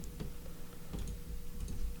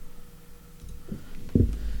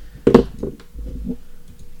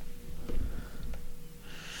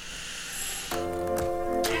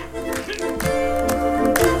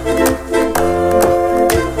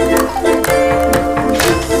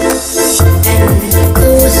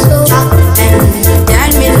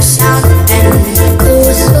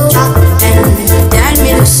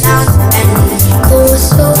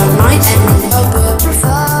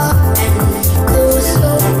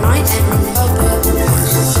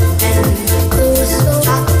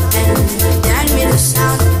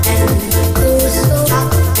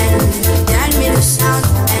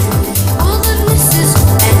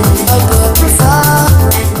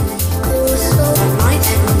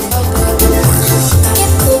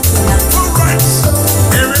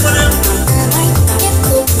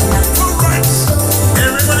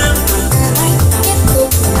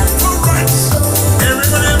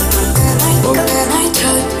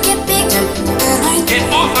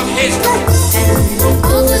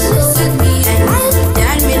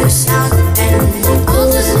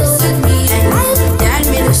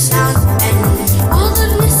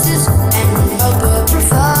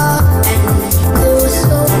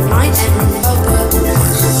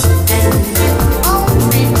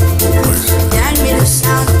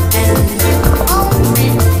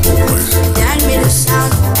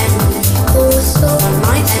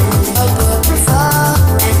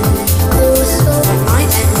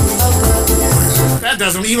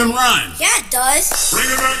doesn't even rhyme. Yeah, it does. Bring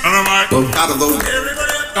it back. On the mic. Everybody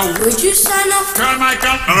up. Go. Would you sign up? Turn the mic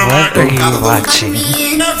up. On the What mic. are you watching?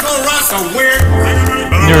 You Never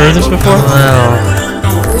heard this before?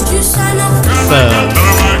 No. Would you sign up?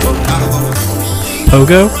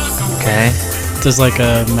 Pogo Okay. does like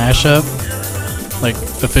a mashup, like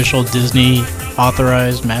official Disney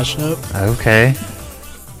authorized mashup. Okay.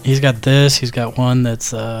 He's got this. He's got one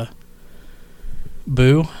that's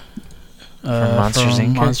Boo From Monsters,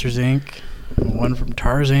 Inc. Monsters Inc. One from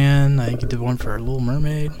Tarzan. I think he did one for Little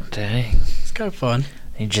Mermaid. Dang. It's kind of fun.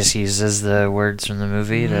 He just uses the words from the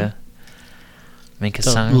movie to make a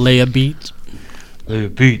So song. lay a beat. Lay a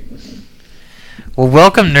beat. Well,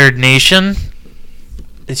 welcome, Nerd Nation.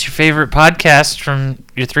 It's your favorite podcast from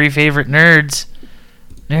your three favorite nerds.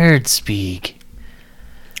 Nerd Speak.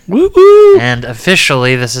 Woo woo! And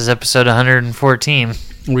officially, this is episode 114.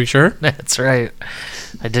 We sure? That's right.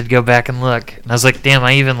 I did go back and look. And I was like, damn,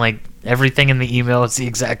 I even, everything in the email is the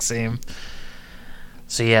exact same.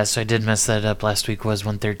 So, yeah, I did mess that up. Last week was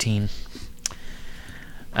 113.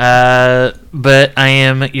 But I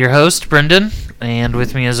am your host, Brendan. And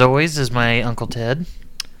with me, as always, is my Uncle Ted.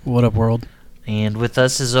 What up, world? And with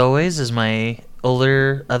us, as always, is my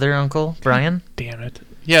other uncle, Brian. Damn it.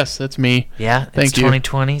 Yes, that's me. Yeah, Thank it's you.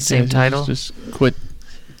 2020, same title. Just quit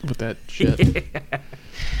with that shit.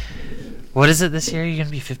 What is it this year? You're going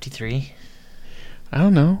to be 53? I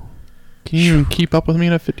don't know. Can you even keep up with me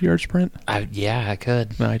in a 50-yard sprint? Yeah, I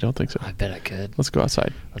could. No, I don't think so. I bet I could. Let's go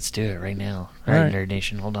outside. Let's do it right now. All All right, right. Nerd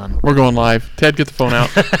Nation, hold on. We're going live. Ted, get the phone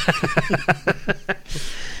out.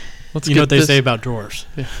 Let's You know get what they this- say about drawers?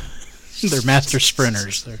 Yeah. They're master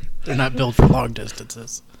sprinters. They're not built for long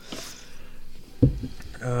distances.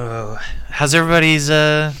 How's everybody's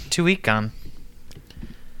 2 week gone?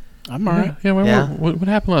 I'm alright. Yeah, what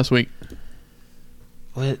happened last week?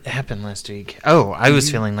 What happened last week? Oh, I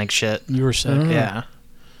was feeling like shit. You were sick. Mm. Yeah.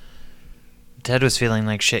 Ted was feeling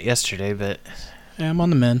like shit yesterday, but Yeah, I'm on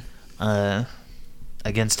the mend.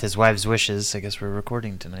 against his wife's wishes, I guess we're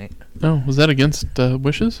recording tonight. Oh, was that against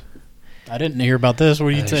wishes? I didn't hear about this.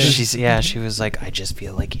 What do you say? She was like, I just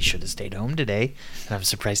feel like he should have stayed home today, and I'm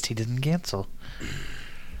surprised he didn't cancel.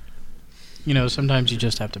 You know, sometimes you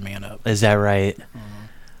just have to man up. Is that right?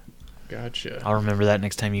 Gotcha. I'll remember that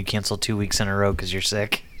next time you cancel 2 weeks in a row because you're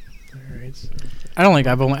sick. All right. I don't think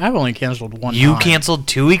I've only canceled one You time. canceled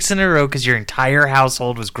 2 weeks in a row because your entire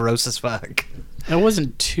household was gross as fuck. It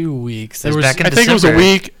wasn't 2 weeks. It was back in I think it was a December.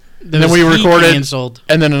 week, There then was- we he recorded, canceled.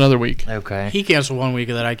 and then another week. Okay. He canceled 1 week,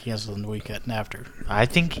 and then I canceled the week after. I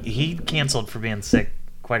think he canceled for being sick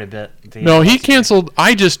quite a bit. No, he canceled.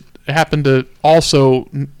 I just happened to also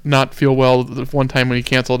not feel well the one time when he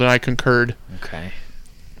canceled, and I concurred. Okay.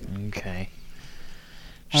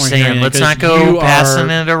 I Just wanna hear saying, it, let's 'cause not go you passing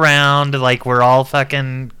are- it around like we're all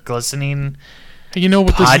fucking glistening You know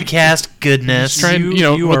what podcast goodness. Just trying- you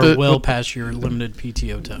know, you with are the- well with- past your limited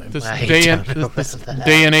PTO time. this I day don't and know this about that.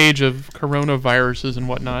 day and age of coronaviruses and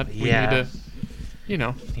whatnot, we Yeah. need to, you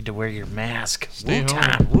know. Need to wear your mask. Stay Woo home.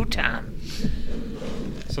 time. Woo time.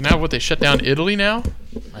 So now what? They shut down Italy now?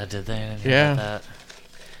 Did they? I didn't Yeah. know about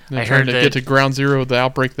They're I trying heard to that- get to ground zero of the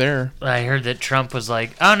outbreak there. that. I heard that Trump was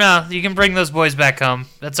like, "Oh no, you can bring those boys back home.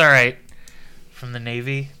 That's all right." From the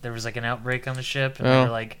Navy, there was like an outbreak on the ship, and they Oh. were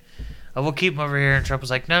like, "Oh, we'll keep them over here." And Trump was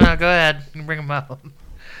like, "No, go ahead. You can bring them home."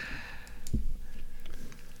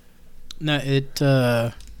 No, it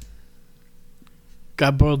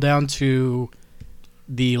got boiled down to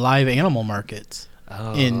the live animal markets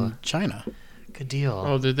Oh, in China. good deal.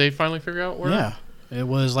 Oh, did they finally figure out where? Yeah, it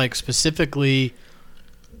was like specifically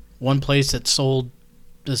one place that sold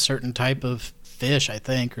a certain type of fish, I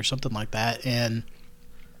think, or something like that, and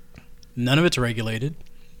none of it's regulated,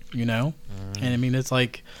 you know. And I mean, it's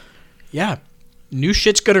like, yeah, new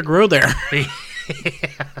shit's gonna grow there.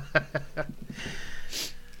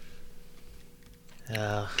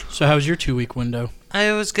 So, how's your 2 week window?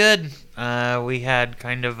 It was good. We had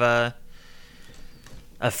kind of a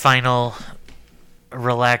final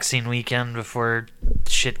relaxing weekend before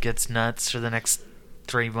shit gets nuts for the next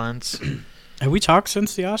 3 months. Have we talked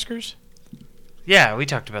since the Oscars? Yeah, we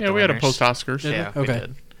talked about Yeah, the we had a winners. post-Oscars. Did we? Yeah, we Okay.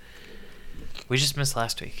 did. We just missed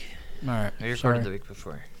last week. All right, We recorded sorry. the week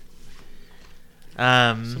before.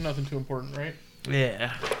 So nothing too important, right?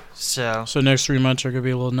 Yeah. So So next 3 months are gonna be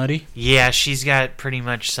a little nutty. yeah, she's got pretty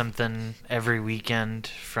much something every weekend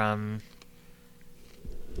from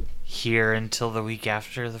here until the week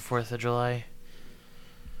after the 4th of July.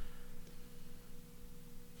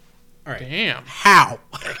 All right. Damn. How?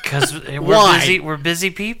 Because Why? we're busy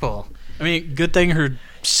people. I mean, good thing her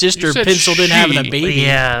sister You said penciled in having a she. baby.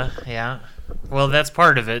 Yeah. Well, that's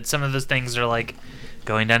part of it. Some of those things are like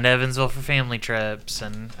going down to Evansville for family trips.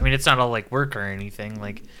 And I mean, it's not all like work or anything.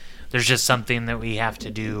 Like, there's just something that we have to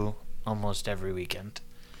do almost every weekend.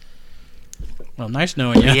 Well, nice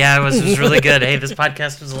knowing you. Yeah, it was really good. Hey, this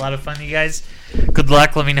podcast was a lot of fun, you guys. Good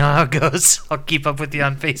luck. Let me know how it goes. I'll keep up with you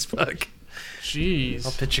on Facebook. Jeez.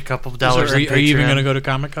 I'll pitch a couple of So dollars. are on you even Patreon. going to go to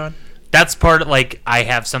Comic-Con? That's part of, like, I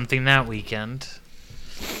have something that weekend.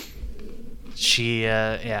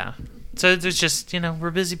 Yeah. So there's just,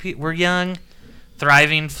 we're busy people. We're young,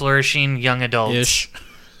 thriving, flourishing young adults.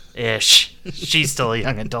 Ish. She's still a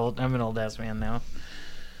young adult. I'm an old-ass man now.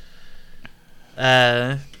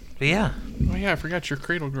 But yeah. Oh yeah, I forgot you're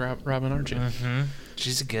Cradle Robin, aren't you? Mm-hmm.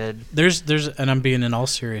 She's good. There's, and I'm being in all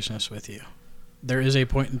seriousness with you. There is a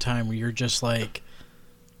point in time where you're just like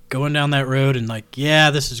going down that road and like,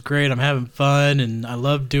 yeah, this is great. I'm having fun and I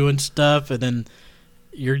love doing stuff. And then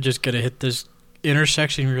you're just going to hit this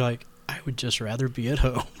intersection. And you're like, I would just rather be at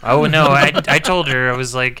home. Oh, no. I told her, I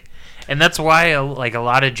was like, and that's why, like, a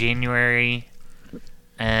lot of January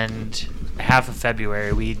and half of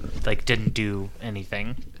February, we, like, didn't do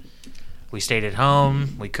anything. We stayed at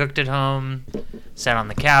home. We cooked at home, sat on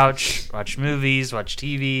the couch, watched movies, watched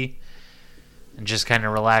TV, and just kind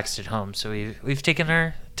of relaxed at home. So we've taken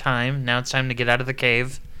our time. Now it's time to get out of the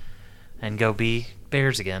cave and go be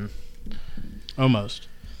bears again. Almost.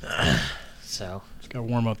 So, Just got to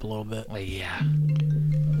warm up a little bit. well, yeah.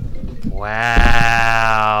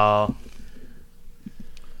 Wow.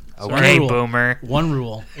 Sorry. Okay, Rule. boomer. One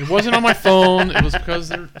rule. It wasn't on my phone. It was because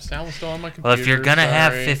the sound was still on my computer. Well, if you're gonna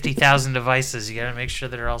have Sorry. 50,000 devices, you gotta make sure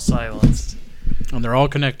they're all silenced. And they're all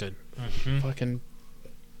connected. Fucking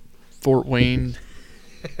Fort Wayne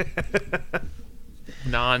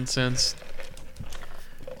nonsense.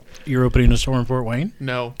 You're opening a store in Fort Wayne?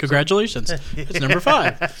 No. Congratulations. It's number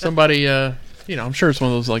 5. Somebody, I'm sure it's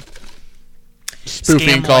one of those, like,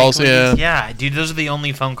 spoofing Scam calls. likely. Yeah. Yeah, dude, those are the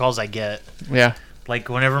only phone calls I get. Yeah. Like,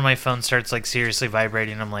 whenever my phone starts, like, seriously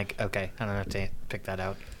vibrating, I'm like, okay, I don't have to pick that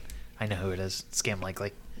out. I know who it is. Scam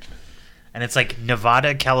likely. And it's like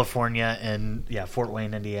Nevada, California, and, Fort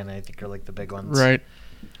Wayne, Indiana, I think are, like, the big ones. Right.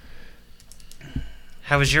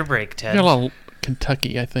 How was your break, Ted? I got a lot of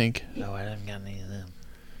Kentucky, I think. Oh, I haven't got any of them.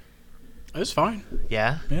 It's fine.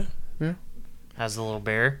 Yeah? Yeah. Yeah. How's the little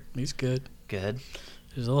bear? He's good. Good.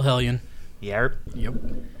 He's a little hellion. Yarp. Yep.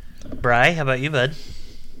 Bri, how about you, bud?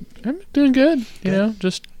 I'm doing good. You know,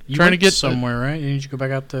 just You trying to went get somewhere, right? Did you go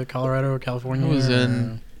back out to Colorado or California? I was or-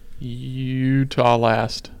 in Utah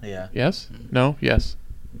last. Yeah. Yes? No? Yes.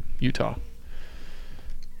 Utah.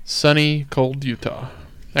 Sunny, cold Utah.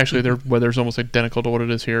 Actually, their weather's almost identical to what it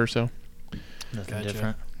is here, so Nothing Gotcha.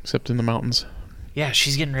 different. except in the mountains. Yeah,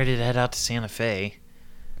 she's getting ready to head out to Santa Fe.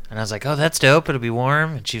 And I was like, oh, that's dope. It'll be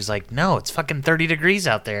warm. And she was like, no, it's fucking 30 degrees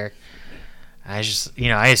out there. I just,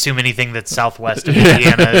 I assume anything that's southwest of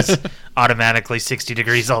Indiana is automatically 60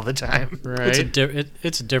 degrees all the time. Right.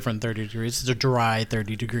 It's a different 30 degrees. It's a dry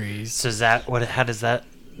 30 degrees. So does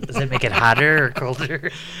that make it hotter or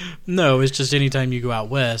colder? No, it's just anytime you go out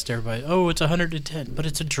west, everybody, oh, it's 110, but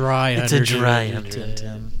it's a dry It's a 110. dry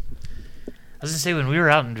 110. I was going to say, when we were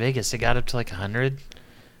out in Vegas, it got up to like 100.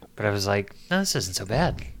 But I was like, no, this isn't so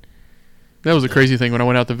bad. That was a crazy thing. When I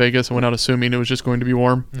went out to Vegas, I went out assuming it was just going to be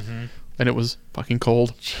warm, Mm-hmm. and it was fucking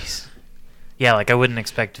cold. Jeez. Yeah, like I wouldn't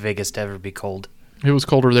expect Vegas to ever be cold. It was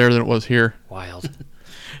colder there than it was here. Wild.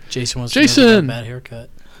 Jason wants Jason! to know about a bad haircut.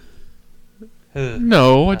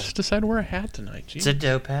 No, I just decided to wear a hat tonight. It's a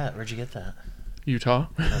dope hat. Where'd you get that? Utah.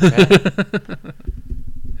 Okay.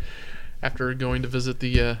 After going to visit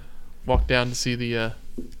walk down to see the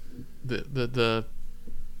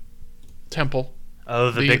temple.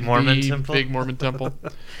 Oh, the big Mormon the temple? Big Mormon temple.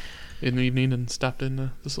 In the evening, and stopped in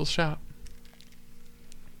this little shop.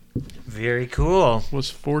 Very cool. Was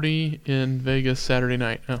 40 in Vegas Saturday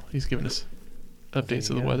night. Oh, he's giving us updates There of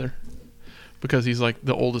you the go. weather because he's like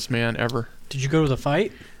the oldest man ever. Did you go to the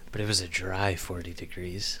fight? But it was a dry 40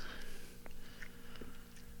 degrees.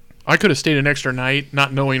 I could have stayed an extra night,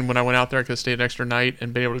 not knowing when I went out there. I could have stayed an extra night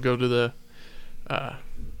and been able to go to the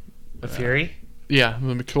The Fury? the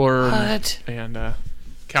McClure What? and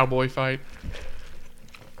cowboy fight.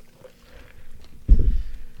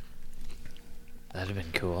 That'd have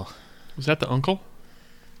been cool. Was that the uncle?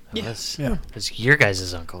 That was, Yeah. it was your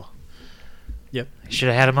guys' uncle. Yep. I should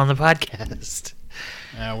have had him on the podcast.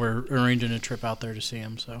 We're arranging a trip out there to see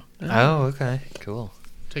him, so. Oh, okay. Cool.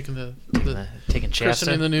 Taking the Taking christening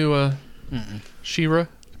Shasta. the new Mm-mm. Shira.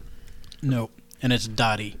 Nope. And it's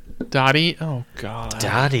Dottie. Dottie. Oh God.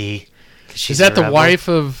 Dottie. 'Cause she's Is that a the rebel. wife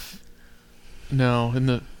of? No,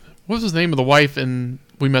 what was the name of the wife in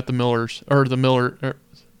We Met the Millers, or the Miller?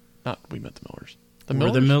 Not We Met the Millers. The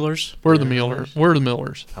We're Millers? the Millers. We're the Millers. We're the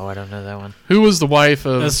Millers. Oh, I don't know that one. Who was the wife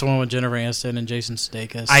of... That's the one with Jennifer Aniston and Jason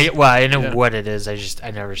Sudeikis. I know Yeah. what it is.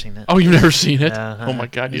 I never seen it. Oh, you've never seen it? Uh-huh. Oh my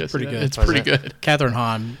God, It's yes. pretty good. It's Was pretty it? good. Catherine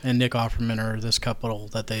Hahn and Nick Offerman are this couple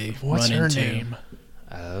that they What's run her into. name?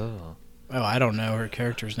 Oh, Oh, I don't know her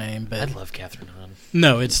character's name, but I love Catherine Hahn.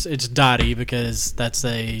 no, it's Dottie because that's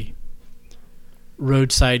a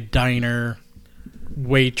roadside diner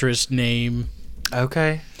waitress name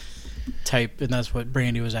Okay, type, and that's what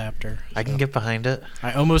Brandy was after. I can So, get behind it.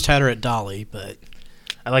 I almost had her at Dolly, but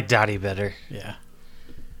I like Dottie better. yeah.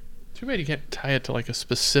 Too bad you can't tie it to like a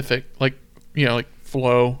specific, like, you know, like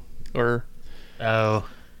Flo or, Oh,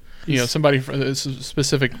 you know, somebody for a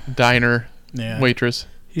specific diner Yeah. waitress.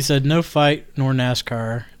 He said, no fight nor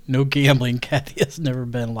NASCAR, no gambling. Kathy has never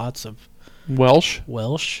been. Lots of Welsh?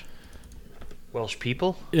 Welsh. Welsh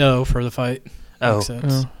people. Oh, for the fight. Oh, Makes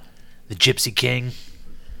sense. the Gypsy King.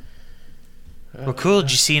 Well, cool.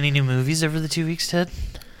 Did you see any new movies over the 2 weeks, Ted?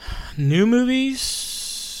 New movies?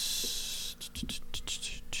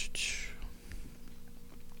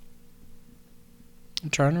 I'm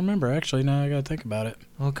trying to remember, actually. Now I gotta think about it.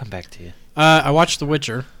 We'll come back to you. I watched The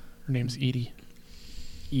Witcher. Her name's Edie.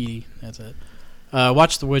 Edie, that's it.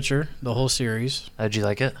 Watched The Witcher, the whole series. How'd you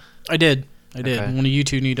like it? I did. Okay. One of you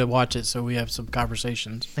two need to watch it so we have some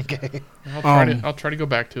conversations. Okay. I'll try to go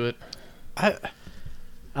back to it. I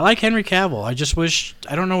like Henry Cavill. I just wish...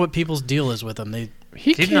 I don't know what people's deal is with him.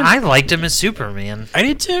 He Dude, can't. I liked him as Superman. I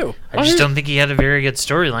did too. I just don't think he had a very good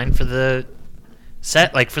storyline for the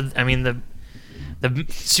set. Like the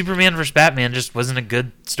Superman vs. Batman just wasn't a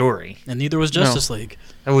good story. And neither was Justice League.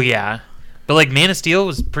 Oh yeah, but like Man of Steel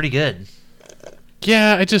was pretty good.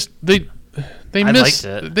 Yeah, I just they I missed.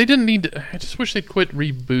 liked it. They didn't need to. I just wish they'd quit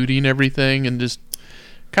rebooting everything and just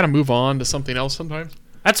kind of move on to something else sometimes.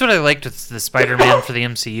 That's what I liked with the Spider-Man for the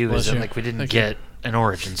MCU Bless is that you. like we didn't Thank you. get an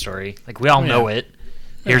origin story. Like we all know it.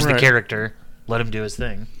 Here's the Right. character. Let him do his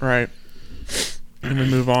thing. Right. And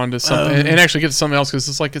then move on to something and actually get to something else because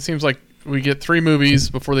it's like it seems like we get 3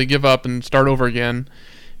 movies before they give up and start over again,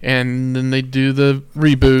 and then they do the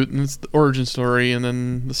reboot and it's the origin story, and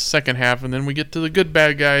then the second half, and then we get to the good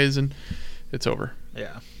bad guys, and it's over.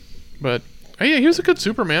 Yeah. But yeah, he was a good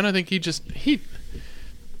Superman. I think he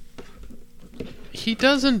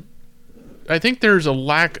doesn't. I think there's a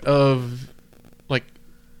lack of like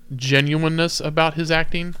genuineness about his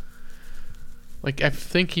acting. Like I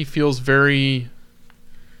think he feels very.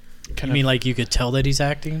 You mean like you could tell that he's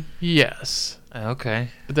acting? Yes, Okay.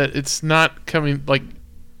 that it's not coming like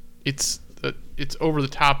it's over the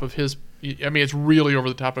top of his. I mean, it's really over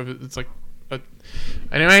the top of it. It's like,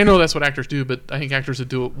 and I know that's what actors do, but I think actors that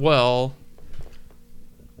do it well,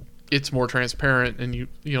 it's more transparent, and you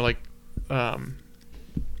know like, Tom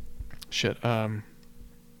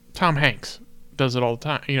Hanks does it all the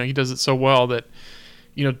time. You know, he does it so well that,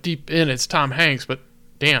 you know, deep in it's Tom Hanks, but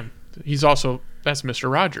damn, he's also that's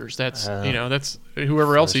Mr. Rogers. That's you know that's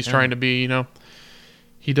whoever else he's trying to be. You know,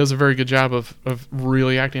 he does a very good job of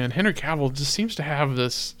really acting. And Henry Cavill just seems to have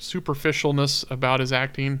this superficialness about his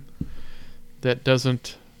acting that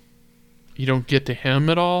doesn't you don't get to him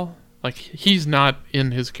at all. Like he's not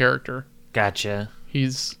in his character. Gotcha.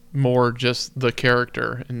 He's more just the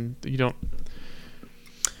character, and you don't.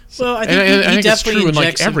 Well, I And think I he think it's definitely true in, like,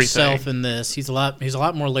 injects everything. himself in this. He's a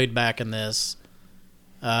lot more laid back in this,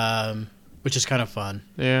 which is kind of fun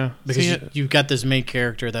Yeah, because See, you've got this main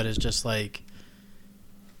character that is just like,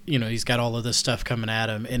 you know, he's got all of this stuff coming at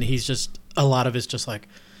him, and he's just a lot of it's just like,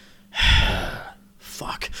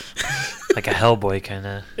 fuck. Like a Hellboy kind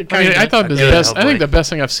of. I mean, I thought the Yeah, best. I think Hellboy. the best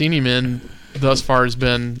thing I've seen him in thus far has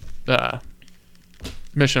been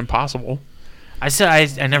Mission Impossible. I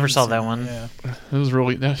never saw that one. Yeah. It was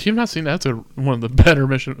really. You've not seen that? That's one of the better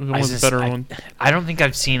one of the better ones. I don't think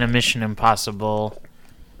I've seen a Mission Impossible.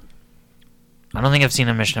 I don't think I've seen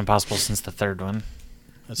a Mission Impossible since the third one.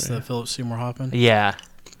 That's the Philip Seymour Hoffman. Yeah.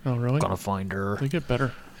 Oh, really? Gonna find her. They get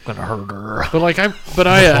better. Gonna hurt her. But like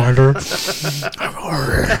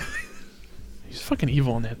he's fucking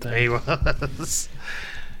evil in that thing. He was.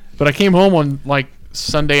 But I came home on like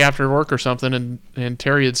Sunday after work or something, and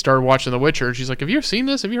Terry had started watching The Witcher. And she's like, "Have you seen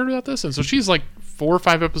this? Have you heard about this?" And so she's like 4 or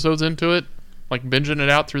 5 episodes into it, like binging it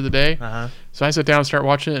out through the day. Uh-huh. So I sat down and started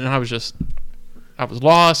watching it, and I was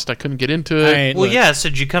lost. I couldn't get into it. Well, yeah. So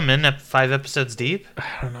did you come in at 5 episodes deep?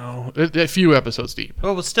 I don't know, a few episodes deep.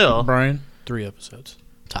 Oh, well, still. Brian, 3 episodes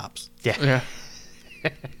tops. Yeah,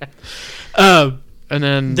 Uh, and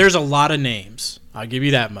then there's a lot of names. I'll give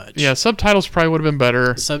you that much. yeah, subtitles probably would have been better.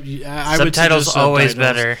 I would Subtitles suggest always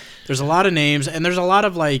subtitles. better. There's a lot of names, and there's a lot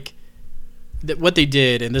of like what they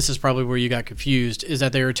did, and this is probably where you got confused, is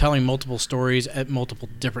that they were telling multiple stories at multiple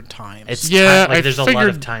different times. It's Yeah, time, like there's a lot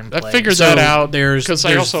of time play. I figured So that out there's- because I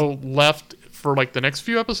there's- also left for like the next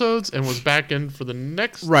few episodes and was back in for the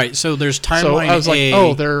next. Right. So there's timeline So I was like, A.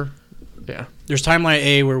 oh, they're yeah. There's timeline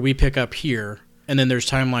A where we pick up here, and then there's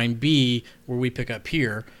timeline B where we pick up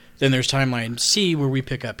here. Then there's timeline C where we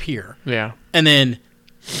pick up here. Yeah. And then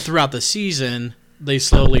throughout the season, they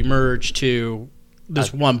slowly merge to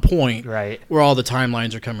this one point Right. where all the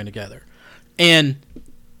timelines are coming together. And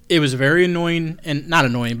it was very annoying, and not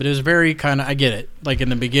annoying, but it was very kind of, I get it. Like in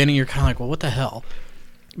the beginning, you're kind of like, well, what the hell?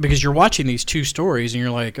 Because you're watching these two stories, and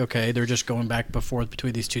you're like, okay, they're just going back and forth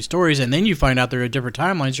between these two stories, and then you find out they're at different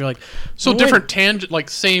timelines. You're like, So well, different tangent, like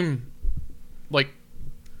same, like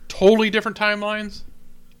totally different timelines.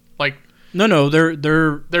 Like No,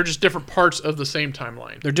 they're just different parts of the same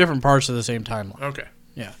timeline. they're different parts of the same timeline. Okay.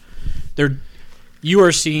 Yeah, you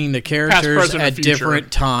are seeing the characters present, and at future.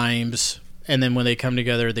 different times, and then when they come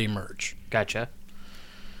together, they merge. Gotcha.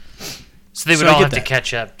 So they would So I all get have to that.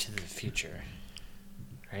 catch up to the future,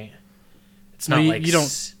 right? It's Well, not you- like you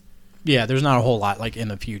don't- Yeah, there's not a whole lot like in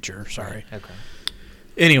the future. Sorry. Okay.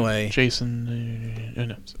 Anyway, Jason.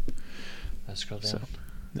 No. Let's scroll down. So-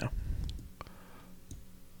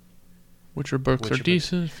 Witcher books Witcher are books.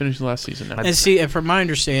 decent. Finished the last season now. and see, and from my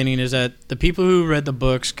understanding is that the people who read the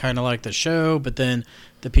books kind of like the show, but then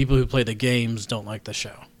the people who play the games don't like the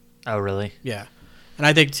show. Oh, really? Yeah, and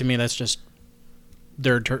I think to me that's just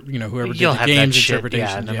their, whoever did You'll the have that games shit,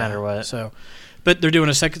 interpretation. yeah, no matter what. So, but they're doing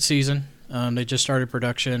a second season. They just started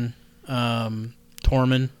production.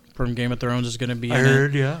 Tormund from Game of Thrones is going to be in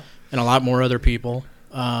it, yeah. and a lot more other people.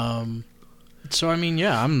 So I mean,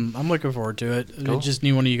 yeah, I'm looking forward to it. I Cool. just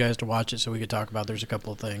need one of you guys to watch it so we could talk about. There's a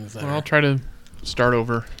couple of things that Well, I'll try to start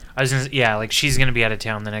over. I was gonna, like she's gonna be out of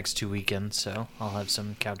town the next 2 weekends, so I'll have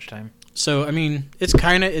some couch time. So I mean, it's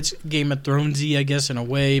Game of Thronesy, I guess, in a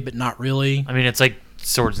way, but not really. I mean, it's like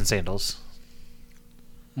swords and sandals.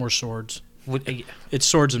 More swords. What, It's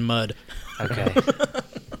swords and mud. okay.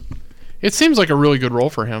 It seems like a really good role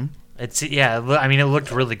for him. It's I mean, it looked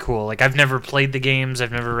really cool. Like I've never played the games,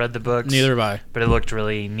 I've never read the books. Neither have I. But it looked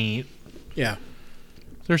really neat. Yeah.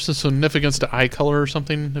 There's some significance to eye color or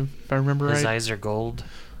something, if I remember His right. eyes are gold.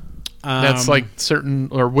 That's like certain,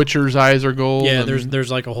 or Witcher's eyes are gold. Yeah. and- There's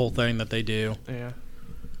like a whole thing that they do. yeah.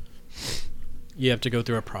 You have to go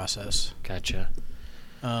through a process. Gotcha.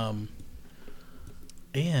 And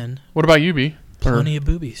What about you, B? Or- plenty of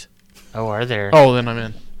boobies. Oh, are there? Oh, then I'm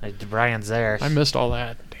in. Brian's there. I missed all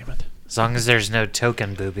that. Damn it. As long as there's no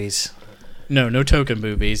token boobies. No token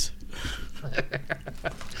boobies.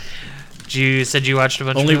 You said you watched a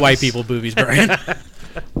bunch Only of white movies? people boobies, Brian.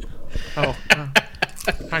 Oh.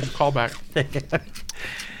 Nice callback.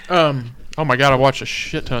 Oh my god, I watched a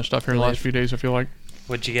shit ton of stuff here in the last few days, I feel like.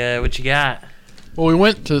 What you got? What you got? Well, we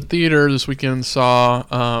went to theater this weekend and saw,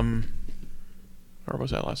 or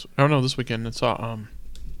was that last? Oh no, this weekend and saw,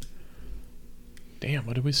 damn,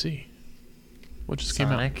 what did we see? What just came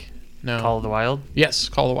out? Sonic? No. Call of the Wild? Yes,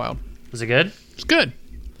 Call of the Wild. Was it good? It's good.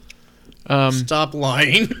 Stop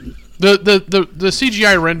lying. The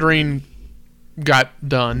CGI rendering got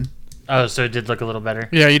done. Oh, so it did look a little better.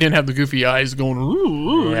 Yeah, you didn't have the goofy eyes going,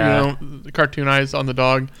 ooh, Yeah. the cartoon eyes on the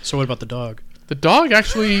dog. So what about the dog? The dog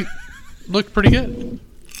actually looked pretty good.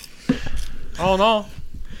 All in all.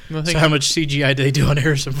 So how much CGI did they do on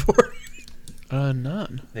Harrison Ford?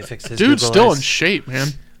 None. They fixed his Dude's Google still eyes. in shape, man.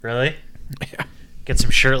 Really? Yeah. Get some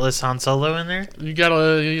shirtless Han Solo in there? You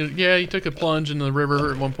he took a plunge in the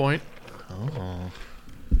river at one point. Oh.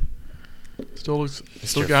 Still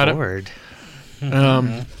Mr. got Ford. it.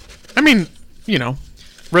 I mean,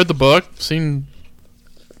 read the book, seen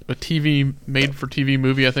a made for TV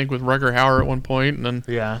movie, I think, with Rutger Hauer at one point, and then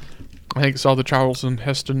Yeah. I think saw the Charlton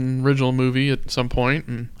Heston original movie at some point,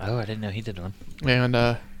 and Oh, I didn't know he did one. in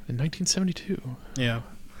 1972. Yeah.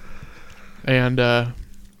 And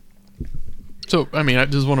so, I mean,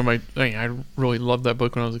 this is one of my. I really loved that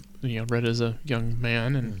book when I was, read it as a young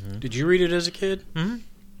man, and Did you read it as a kid? Mhm.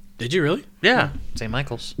 Did you really? Yeah. St.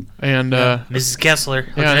 Michael's. and Mrs. Kessler.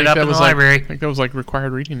 Hooking I it think up that in the was library. I think that was like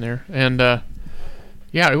required reading there, and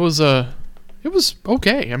yeah, it was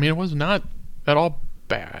okay. I mean, it was not at all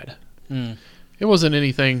bad. Mm. It wasn't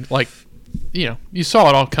anything like, you saw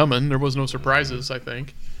it all coming. There was no surprises, I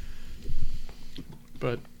think.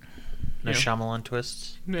 But No Yeah. Shyamalan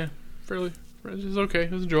twists. yeah, it was okay.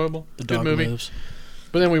 It was enjoyable. The Good dog movie. lives.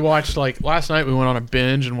 But then we watched, like, last night we went on a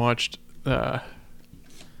binge and watched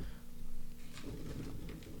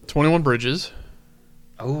 21 Bridges.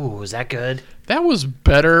 Oh, was that good? That was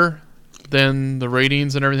better than the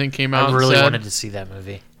ratings and everything came out. I really and said. wanted to see that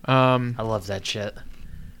movie. I love that shit.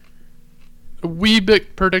 A wee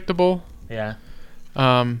bit predictable, Yeah.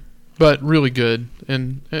 but really good,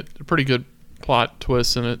 and a pretty good plot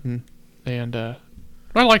twist in it, and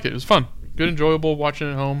I liked it. It was fun, good, enjoyable watching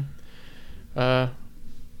it at home.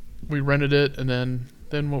 We rented it, and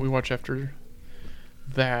then what we watched after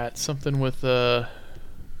that, something with what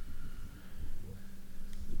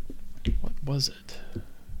was it?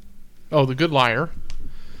 Oh, The Good Liar.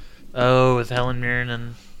 Oh, with Helen Mirren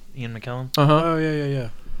and Ian McKellen. Oh yeah.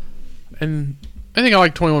 And I think I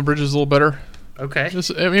like 21 Bridges a little better. Okay.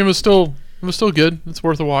 It was still good. It's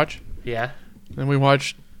worth a watch. Yeah. And we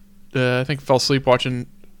watched. I think fell asleep watching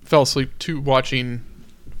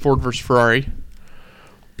Ford versus Ferrari.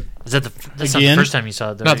 Is that that's not the Again? first time you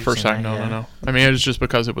saw it? Though, Not right? the first You've time. seen that? No. I mean, it was just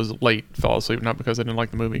because it was late. Fell asleep, not because I didn't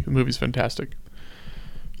like the movie. The movie's fantastic,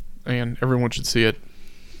 and everyone should see it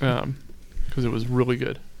because it was really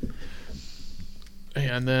good.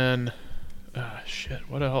 And then, shit.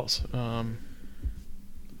 What else? Because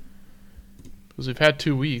we've had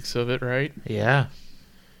 2 weeks of it, right? Yeah.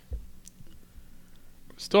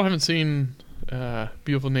 Still haven't seen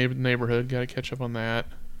Beautiful Neighborhood. Got to catch up on that.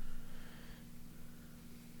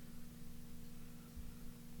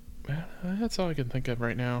 That's all I can think of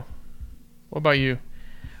right now. What about you?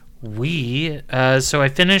 So I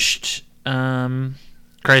finished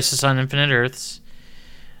Crisis on Infinite Earths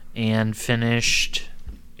and finished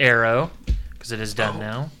Arrow because it is done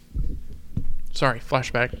now. Sorry,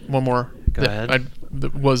 flashback. One more. Go ahead.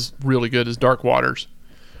 That was really good is Dark Waters.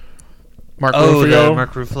 Mark The Ruffalo.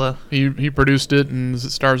 Mark Ruffalo. He produced it and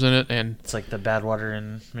stars in it. And It's like the bad water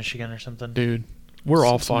in Michigan or something. dude, we're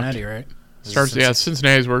all fucked. Cincinnati, right?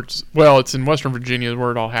 Cincinnati's where it's in Western Virginia where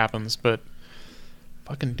it all happens, but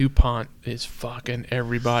fucking DuPont is fucking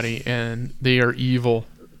everybody, and they are evil.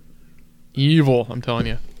 Evil, I'm telling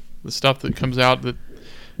you. The stuff that comes out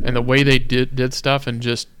and the way they did stuff and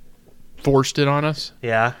just forced it on us.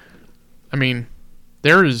 Yeah. I mean,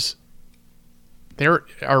 there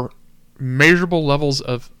are measurable levels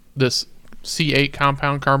of this C8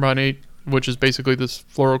 compound carbonate, which is basically this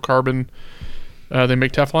fluorocarbon they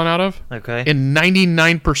make Teflon out of, Okay. in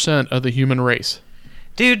 99% of the human race.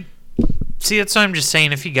 Dude, see, that's what I'm just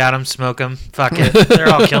saying. If you got them, smoke them. Fuck it. They're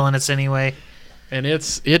all killing us anyway. And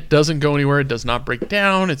it doesn't go anywhere. It does not break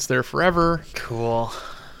down. It's there forever. Cool.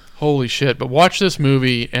 Holy shit. But watch this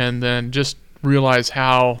movie and then just realize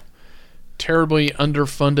how terribly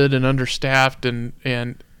underfunded and understaffed and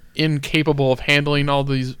incapable of handling all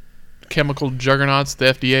these chemical juggernauts the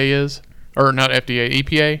FDA is. Or not FDA,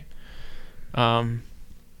 EPA.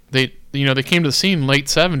 They came to the scene in late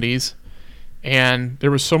 70s, and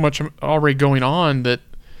there was so much already going on that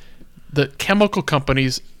the chemical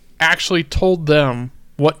companies actually told them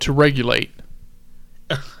what to regulate,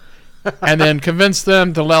 and then convinced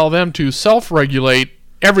them to allow them to self-regulate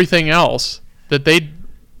everything else that they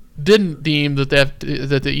didn't deem that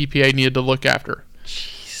the EPA needed to look after.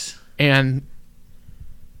 Jeez. And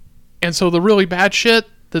so the really bad shit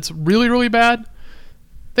that's really, really bad,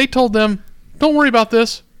 they told them, don't worry about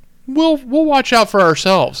this. We'll watch out for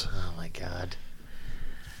ourselves. Oh my god.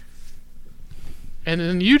 And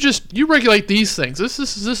then you regulate these things. This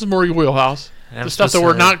is more your wheelhouse. And The stuff that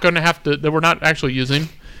we're not going to have to, that we're not actually using.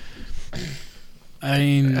 I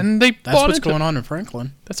mean, And they that's bought what's into going it. on in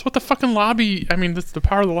Franklin. That's what the fucking lobby. I mean, that's the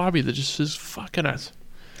power of the lobby that just is fucking us.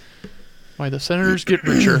 Why the senators get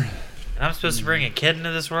richer. And I'm supposed to bring a kid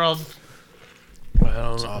into this world?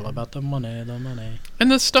 Well, It's all about the money, the money.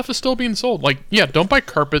 and this stuff is still being sold. Like, yeah, don't buy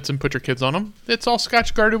carpets and put your kids on them. It's all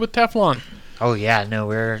scotch guarded with Teflon. Oh yeah, no,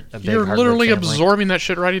 we're a big You're hardwood literally family. absorbing that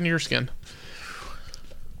shit right into your skin.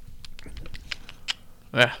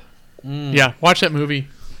 Yeah. Yeah, watch that movie.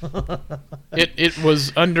 It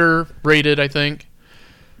was underrated, I think.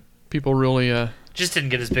 People really Just didn't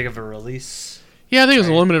get as big of a release. yeah, I think it was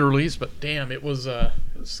a limited release, but damn, it was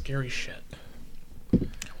scary shit.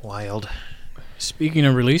 Wild. Speaking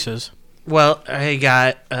of releases, Well, I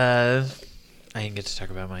got I didn't get to talk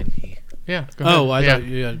about mine. Yeah. Go ahead. I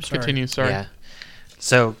yeah. thought sorry. Continue. Sorry. Yeah.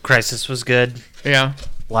 So Crisis was good. Yeah.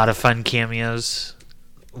 A lot of fun cameos.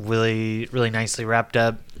 Really, really nicely wrapped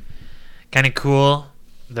up. Kind of cool.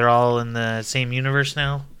 They're all in the same universe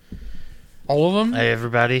now. All of them.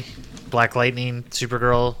 Everybody. Black Lightning,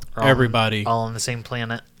 Supergirl. are Everybody. all on the same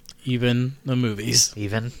planet. Even the movies.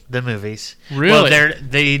 Even the movies. Really? Well,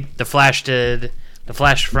 the Flash did. The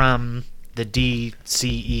Flash from the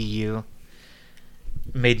DCEU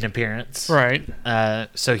made an appearance. Right.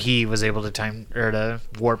 So he was able to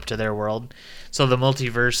warp to their world. So the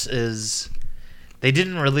multiverse is. They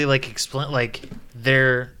didn't really explain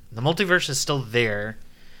the multiverse is still there,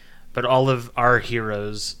 but all of our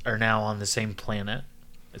heroes are now on the same planet,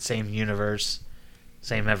 the same universe,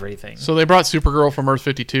 same everything. So they brought Supergirl from Earth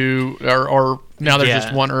 52, or now there's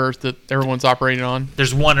just one Earth that everyone's operating on?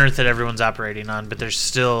 There's one Earth that everyone's operating on, but there's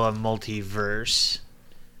still a multiverse.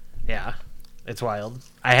 Yeah, it's wild.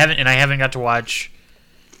 I haven't got to watch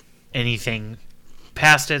anything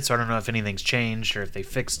past it, so I don't know if anything's changed or if they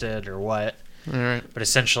fixed it or what. All right. But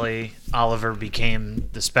essentially, Oliver became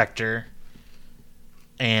the Spectre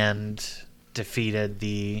and defeated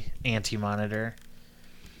the Anti-Monitor.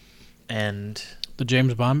 And The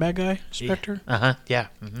James Bond bad guy, Spectre? Yeah.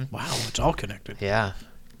 Mm-hmm. Wow, it's all connected. Yeah.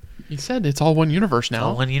 You said it's all one universe now. It's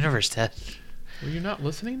all one universe, Ted. Were you not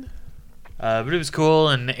listening? But it was cool,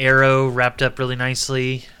 and Arrow wrapped up really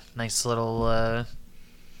nicely. Nice little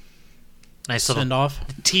Send off.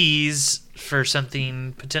 tease for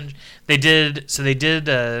something potential. They did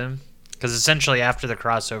because essentially after the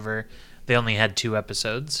crossover, they only had 2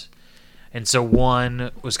 episodes, and so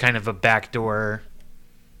one was kind of a backdoor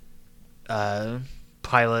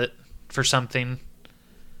pilot for something.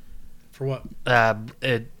 For what?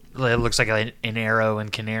 It looks like an Arrow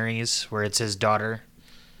and Canaries, where it's his daughter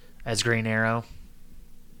as Green Arrow,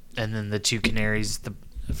 and then the 2 Canaries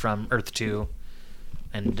from Earth 2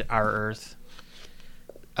 and our Earth.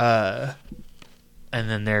 And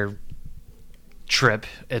then their trip.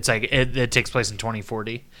 It's like it takes place in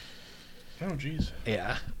 2040. Oh, jeez.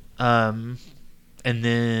 Yeah. And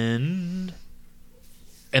then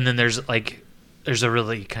there's a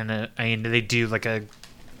really kind of, they do like a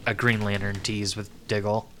Green Lantern tease with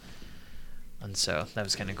Diggle, and so that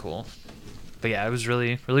was kind of cool. But yeah, it was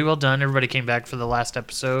really, really well done. Everybody came back for the last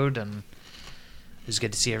episode, and it was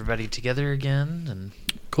good to see everybody together again. And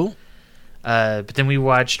Cool. But then we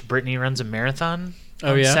watched Brittany Runs a Marathon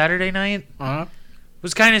on Saturday night. Uh-huh.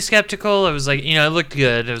 Was kind of skeptical. It was like, it looked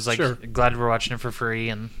good. It was like, Sure. glad we're watching it for free,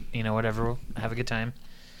 and whatever, we'll have a good time.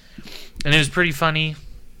 And it was pretty funny.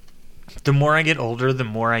 The more I get older, the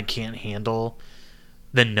more I can't handle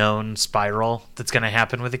the known spiral that's going to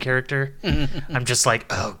happen with a character. I'm just like,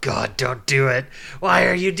 oh God, don't do it. Why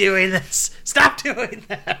are you doing this? Stop doing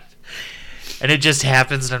that. And it just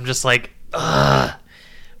happens, and I'm just like, ugh.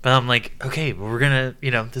 But I'm like, okay, well, we're going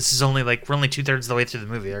to, this is only we're only 2/3 of the way through the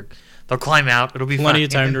movie. They'll climb out. It'll be Plenty fine. of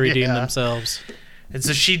time to redeem themselves. And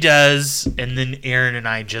so she does, and then Aaron and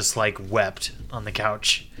I just wept on the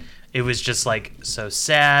couch. It was just so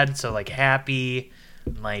sad, so happy,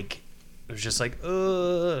 it was just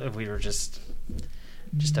ugh. We were just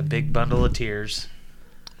a big bundle of tears.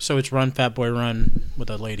 So it's Run, Fat Boy, Run with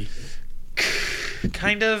a lady.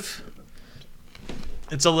 Kind of.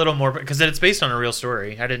 It's a little more, because it's based on a real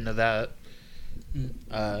story. I didn't know that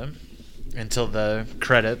until the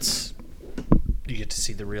credits. You get to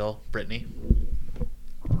see the real Brittany.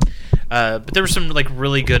 But there were some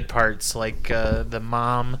really good parts, the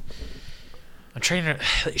mom. I'm trying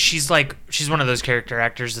to. She's one of those character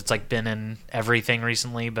actors that's been in everything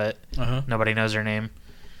recently, but nobody knows her name.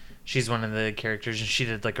 She's one of the characters, and she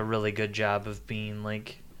did a really good job of being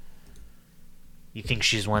you think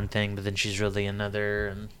she's one thing, but then she's really another,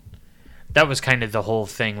 and that was kind of the whole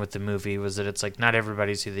thing with the movie, was that it's not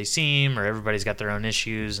everybody's who they seem, or everybody's got their own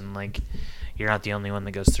issues, and you're not the only one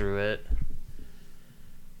that goes through it.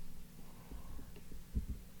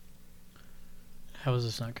 How is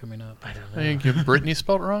this not coming up? I don't know. I think you Brittany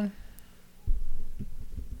spelled wrong.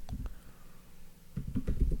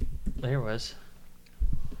 There it was.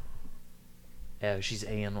 Yeah, she's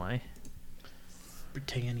A-N-Y.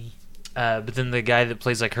 Brittany. But then the guy that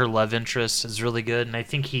plays her love interest is really good, and I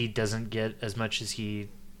think he doesn't get as much as he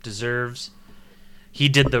deserves. He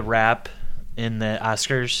did the rap in the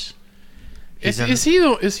Oscars. Is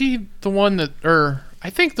he the one that, or I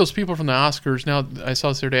think those people from the Oscars, now I saw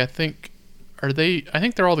this the other day, I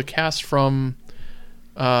think they're all the cast from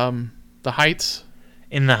The Heights.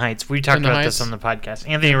 In the Heights. We talked about this on the podcast.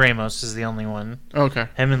 Anthony Ramos is the only one. Okay.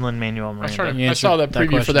 Him and Lin-Manuel Miranda. I saw that preview for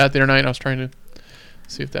question. that the other night. I was trying to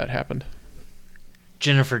see if that happened.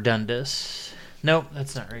 Jennifer Dundas. Nope,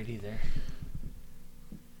 that's not right either.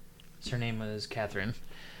 Her name was Catherine.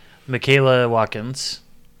 Michaela Watkins.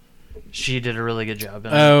 She did a really good job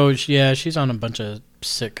in it. Oh, yeah, she's on a bunch of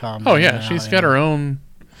sitcoms. Oh, yeah, she's got her own.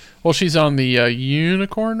 Well, she's on the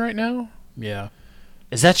Unicorn right now. Yeah.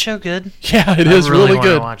 Is that show good? Yeah, it is really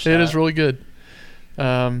good. It is really good.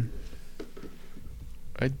 I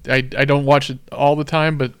don't watch it all the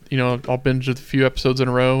time, but I'll binge a few episodes in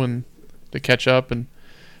a row and to catch up, and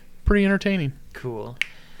pretty entertaining. Cool.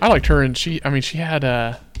 I liked her, and she had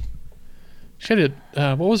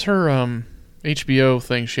what was her HBO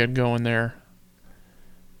thing she had going there?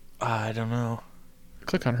 I don't know.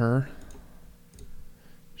 Click on her.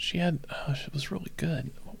 She had. It was really good.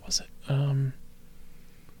 What was it?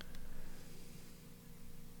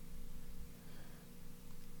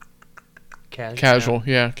 Casual.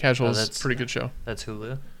 Yeah, Casual is a pretty good show. That's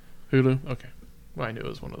Hulu. Hulu. Okay. Well, I knew it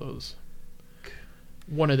was one of those.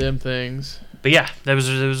 One of them things. But yeah, it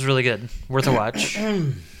was really good. Worth a watch.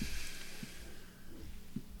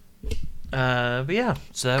 But yeah,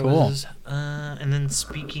 so that Cool. was. And then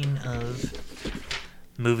speaking of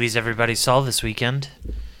movies everybody saw this weekend,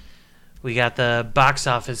 we got the box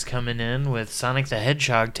office coming in with Sonic the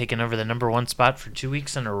Hedgehog taking over the #1 spot for 2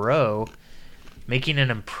 weeks in a row, making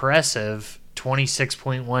an impressive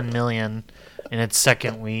 $26.1 million in its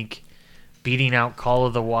second week, beating out Call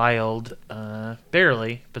of the Wild,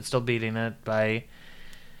 barely, but still beating it by.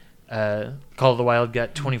 Call of the Wild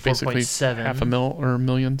got 24.7. Basically half a mil or a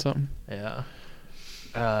million something. Yeah.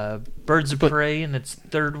 Birds of Prey in its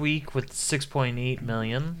third week with 6.8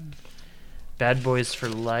 million. Bad Boys for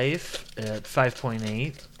Life at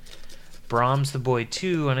 5.8. Brahms the Boy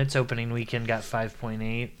 2 on its opening weekend got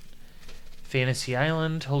 5.8. Fantasy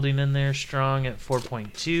Island holding in there strong at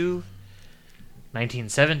 4.2.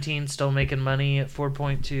 1917 still making money at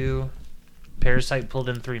 4.2. Parasite pulled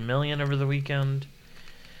in 3 million over the weekend.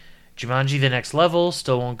 Jumanji The Next Level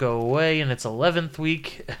still won't go away in its 11th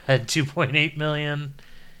week at 2.8 million.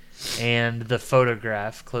 And The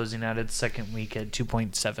Photograph closing out its second week at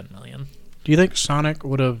 2.7 million. Do you think Sonic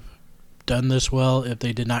would have done this well if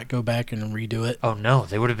they did not go back and redo it? Oh no,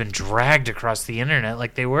 they would have been dragged across the internet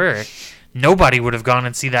like they were. Nobody would have gone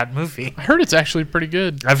and see that movie. I heard it's actually pretty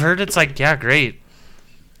good. I've heard it's like, yeah, great.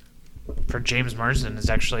 For James Marsden, it's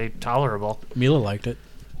actually tolerable. Mila liked it.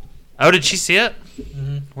 Oh, did she see it?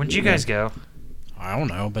 Mm-hmm. When did you guys go? I don't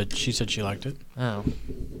know, but she said she liked it. Oh.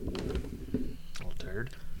 Little turd.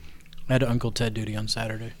 I had Uncle Ted duty on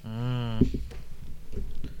Saturday.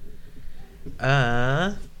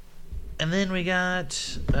 And then we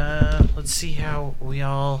got, let's see how we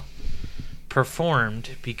all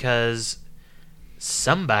performed, because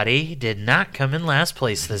somebody did not come in last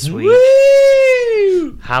place this week.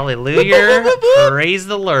 Woo! Hallelujah. Praise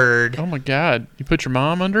the Lord. Oh my God! You put your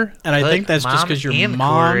mom under? And I Put think that's just Mom because your and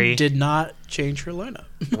mom Corey. did not change her lineup.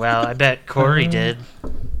 Well, I bet Corey did.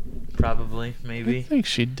 Probably, I maybe. think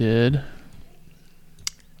she did.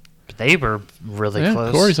 But they were really Yeah,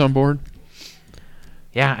 close. Corey's on board.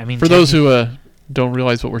 Yeah, I mean, For those who don't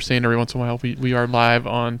realize what we're saying every once in a while, we are live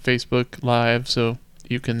on Facebook Live, so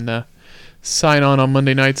you can sign on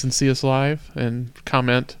Monday nights and see us live and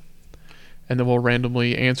comment, and then we'll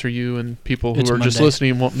randomly answer you, and people who It's are just Monday.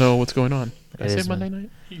 listening won't know what's going on. Did I It say is Monday night?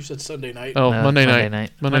 You said Sunday night. Oh, No, Monday Monday night.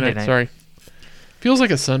 night. Monday Monday night. night. Sorry. Feels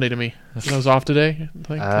like a Sunday to me. I was off today.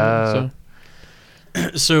 So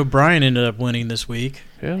So Brian ended up winning this week.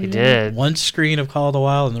 hell He yeah. did. One screen of Call of the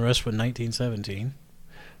Wild, and the rest was 1917.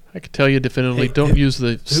 I could tell you definitively, Hey, don't who- use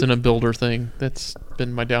the Cinebuilder thing. That's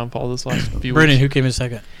been my downfall this last few Brendan, weeks. who came in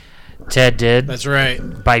second? Ted did That's right.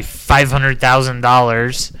 by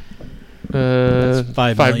 $500,000. That's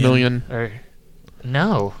 $5 5 million. million. Or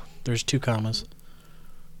no, There's 2 commas.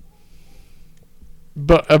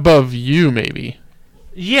 But above you, maybe.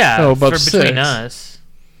 yeah, Oh, for above between 6. us.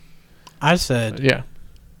 I said Yeah.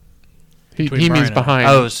 He Between means Brian and I. behind.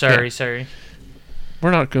 Oh, sorry, Yeah. sorry.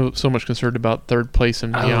 We're not so much concerned about third place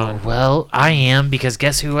and Oh, beyond. well, I am, because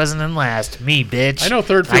guess who wasn't in last? Me, bitch. I know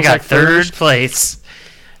third I feels got like third first. place.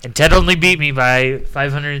 And Ted only beat me by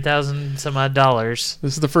 $500,000 some odd dollars.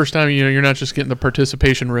 This is the first time you're not just getting the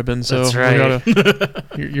participation ribbon. So That's we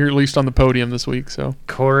right. you're at least on the podium this week. So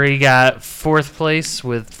Corey got fourth place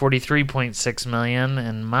with $43.6 million,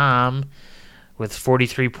 and Mom with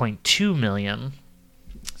 $43.2 million.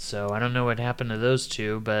 So I don't know what happened to those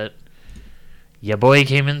two, but your boy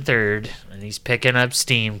came in third, and he's picking up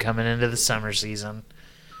steam coming into the summer season.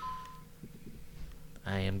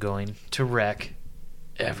 I am going to wreck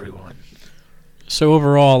everyone. so.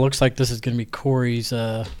 Overall, looks like this is going to be Corey's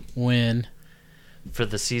win For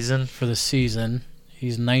the season? for the season.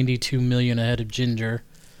 He's 92 million ahead of Ginger,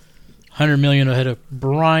 100 million ahead of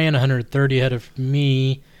Brian, 130 ahead of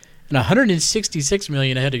me, and 166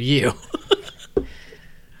 million ahead of you.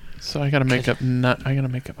 I got to make up. I got to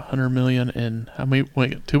make up 100 million in how many?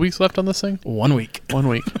 Wait, 2 weeks left on this thing. 1 week. 1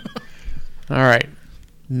 week. All right.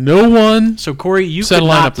 No one, So Corey, you Set could a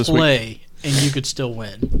lineup not this week. play, and you could still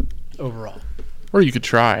win overall. or you could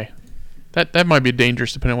try. That might be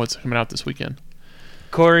dangerous depending on what's coming out this weekend.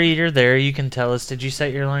 Corey, you're there. You can tell us. Did you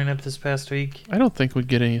set your lineup this past week? I don't think we'd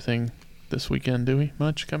get anything this weekend, do we?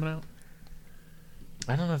 Much coming out?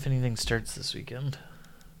 I don't know if anything starts this weekend.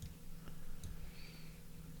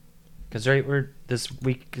 Because, right, this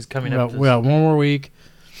week is coming up. We got one more week.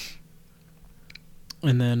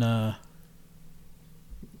 And then, yeah,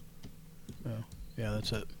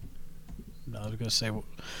 that's it. No, I was going to say,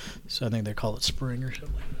 so I think they call it spring or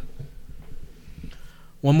something.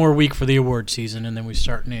 One more week for the award season, and then we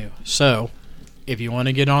start new. So, if you want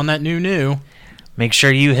to get on that new, make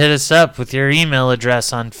sure you hit us up with your email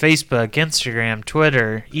address on Facebook, Instagram,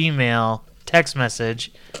 Twitter, email, text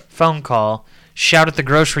message, phone call, shout at the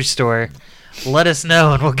grocery store. Let us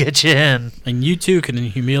know, and we'll get you in. And you too can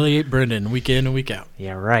humiliate Brendan week in and week out.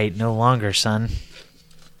 Yeah, right. No longer, son.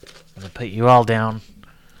 I'm going to put you all down.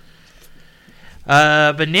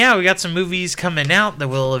 But now we got some movies coming out that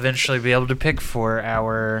we'll eventually be able to pick for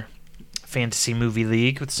our Fantasy Movie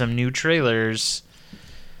League with some new trailers.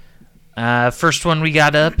 First one we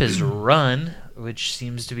got up is Run, which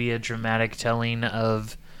seems to be a dramatic telling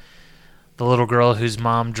of the little girl whose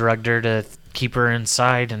mom drugged her to keep her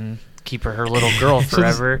inside and keep her little girl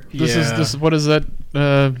forever. This is what is that?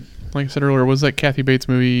 Like I said earlier, was that Kathy Bates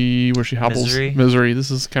movie where she hobbles? Misery. This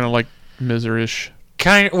is kind of like Misery-ish.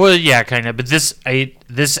 Kind of. But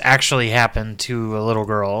this actually happened to a little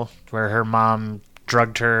girl where her mom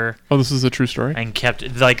drugged her. Oh, this is a true story. And kept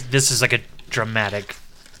this is like a dramatic.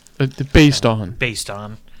 Based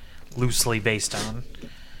on, loosely based on.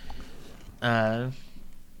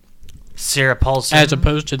 Sarah Paulson, as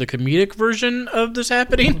opposed to the comedic version of this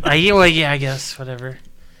happening. I guess whatever.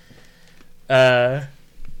 But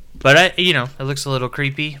it looks a little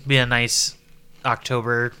creepy. Be a nice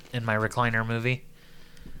October in my recliner movie.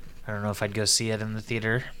 I don't know if I'd go see it in the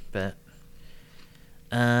theater, but.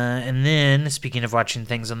 And then, speaking of watching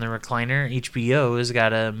things on the recliner, HBO has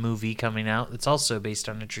got a movie coming out that's also based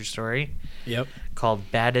on a true story. Yep.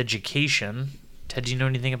 Called Bad Education. Ted, do you know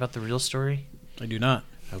anything about the real story? I do not.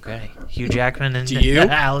 Okay. Hugh Jackman and Do you?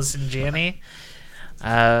 Allison Janney.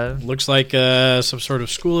 Looks like some sort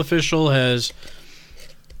of school official has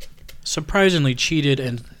surprisingly cheated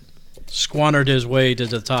and squandered his way to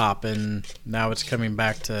the top, and now it's coming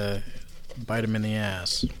back to bite him in the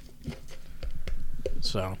ass.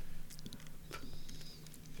 So.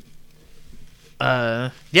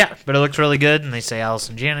 But it looks really good, and they say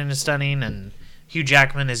Allison Janney is stunning, and Hugh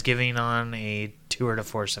Jackman is giving on a tour de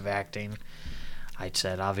force of acting. I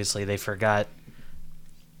said, obviously, they forgot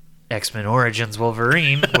X-Men Origins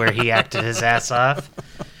Wolverine, where he acted his ass off.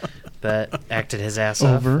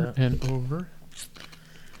 Over and over.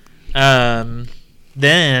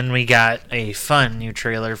 Then we got a fun new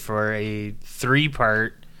trailer for a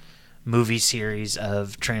 3-part movie series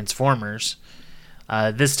of Transformers.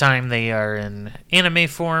 This time they are in anime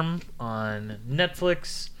form on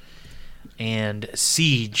Netflix, and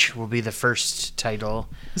Siege will be the first title.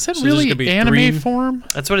 Is that So there's really gonna be anime 3 form?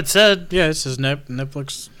 That's what it said. Yeah, this is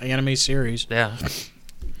Netflix anime series. Yeah.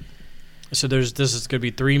 So this is going to be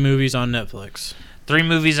 3 movies on Netflix. 3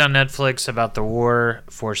 movies on Netflix about the war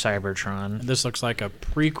for Cybertron. This looks like a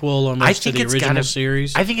prequel almost to the original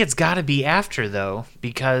series. I think it's got to be after, though,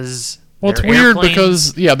 because... Well, it's they're weird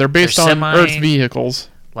airplanes, because, they're based they're on Earth vehicles.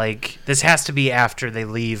 Like, this has to be after they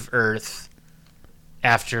leave Earth,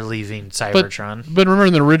 after leaving Cybertron. But remember,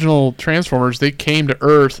 in the original Transformers, they came to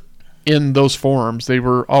Earth in those forms. They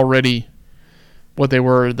were already what they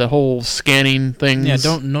were, the whole scanning things.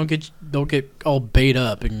 Yeah, don't get all bait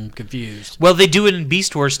up and confused. Well, they do it in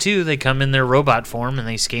Beast Wars, too. They come in their robot form, and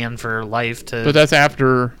they scan for life to... But that's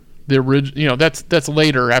after the original... that's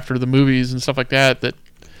later, after the movies and stuff like that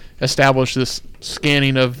established this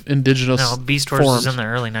scanning of indigenous No, Beast Wars forms. was in the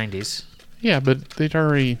early 90s. Yeah, but they'd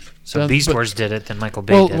already... So Beast Wars did it, then Michael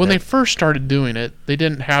Bay did it. Well, when they first started doing it, they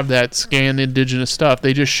didn't have that scanned indigenous stuff.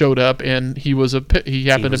 They just showed up, and he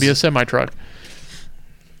happened to be a semi-truck.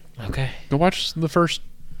 Okay. Go watch the first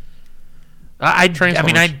I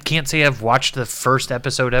Transformers. mean, I can't say I've watched the first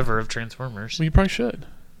episode ever of Transformers. Well, you probably should.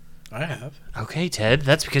 I have. Okay, Ted,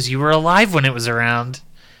 that's because you were alive when it was around.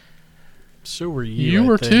 So were you. You I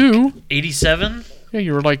were think. too. 87? Yeah,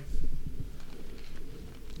 you were like...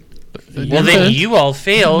 Well, then you all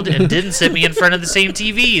failed and didn't sit me in front of the same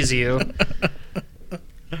TV as you.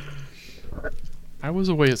 I was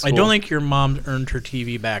away at school. I don't think your mom earned her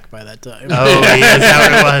TV back by that time. Oh, yeah, is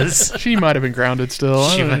that what it was? She might have been grounded still.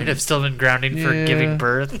 She might have still been grounding for Yeah. giving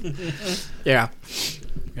birth. Yeah.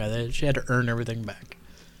 She had to earn everything back.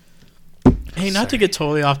 Hey, not to get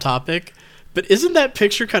totally off topic, but isn't that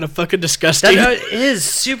picture kind of fucking disgusting? That is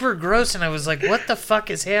super gross, and I was like, what the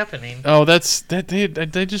fuck is happening? Oh, they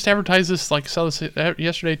just advertised this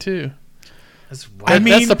yesterday too. That's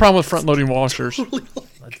That's the problem with front-loading washers.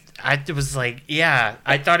 it was like, yeah,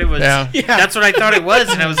 I thought it was. Yeah. That's what I thought it was,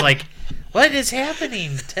 and I was like, what is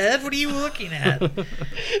happening, Ted? What are you looking at?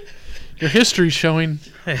 Your history's showing.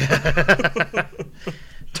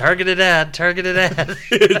 Targeted ad.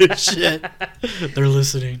 Shit. They're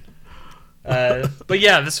listening. But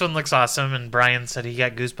yeah, this one looks awesome, and Brian said he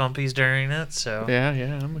got goosebumpies during it, so...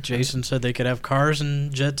 Yeah. Jason said they could have cars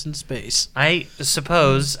and jets in space. I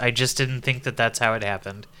suppose I just didn't think that that's how it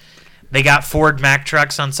happened. They got Ford Mack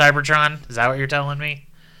trucks on Cybertron? Is that what you're telling me?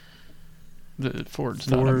 The Ford's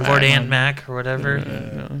Ford- not a Mac. Ford and Mack, or whatever?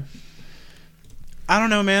 No. I don't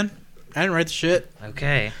know, man. I didn't write the shit.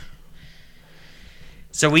 Okay.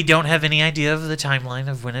 So we don't have any idea of the timeline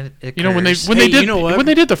of when it occurs. You know when they Hey, did you know what? when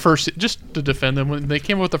they did the first, just to defend them, when they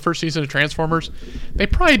came up with the first season of Transformers, they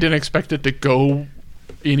probably didn't expect it to go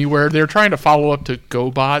anywhere. They were trying to follow up to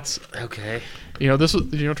GoBots. Okay. You know, this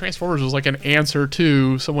was, Transformers was like an answer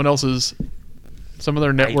to some of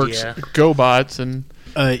their networks Idea. GoBots, and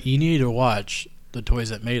You need to watch the Toys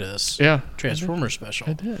That Made Us yeah, Transformers special.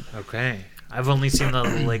 I did. Okay. I've only seen the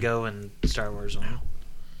Lego and Star Wars one.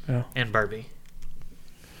 Yeah. And Barbie.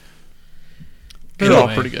 They're all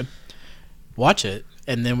Anyway. pretty good. Watch it,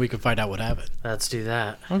 and then we can find out what happened. Let's do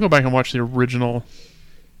that. I'll go back and watch the original.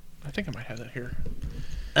 I think I might have that here.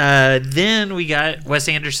 Then we got Wes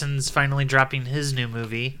Anderson's finally dropping his new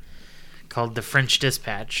movie called The French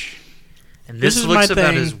Dispatch. And this This is looks my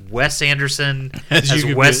about thing. as Wes Anderson As you as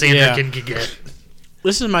could Wes be, yeah. Anderson could get.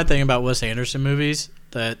 This is my thing about Wes Anderson movies,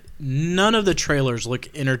 that none of the trailers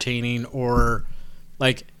look entertaining or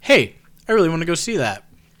like, hey, I really want to go see that.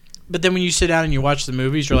 But then when you sit down and you watch the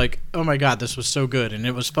movies, you're like, oh my god, this was so good and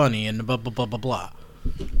it was funny and blah, blah, blah, blah, blah.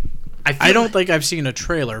 I don't think I've seen a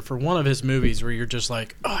trailer for one of his movies where you're just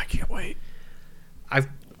like, oh, I can't wait.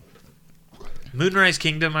 Moonrise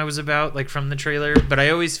Kingdom I was about, like, from the trailer, but I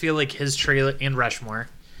always feel like his trailer, and Rushmore,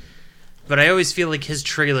 but I always feel like his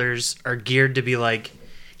trailers are geared to be like,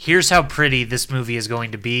 here's how pretty this movie is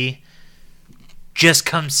going to be. Just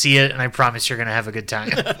come see it, and I promise you're going to have a good time.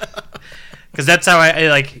 Because that's how I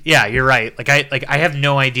like, yeah, you're right. I have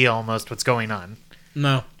no idea almost what's going on.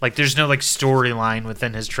 No. Like, there's no, like, storyline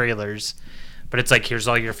within his trailers. But it's like, here's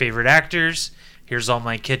all your favorite actors. Here's all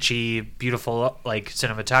my kitschy, beautiful, like,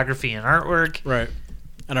 cinematography and artwork. Right.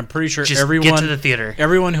 And I'm pretty sure Just everyone get to the theater.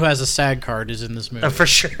 everyone who has a SAG card is in this movie. For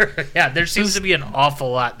sure. Yeah, there seems to be an awful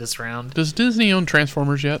lot this round. Does Disney own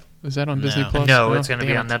Transformers yet? Is that on No. Disney Plus? No, it's going to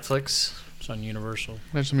be damn on it. Netflix. It's on Universal.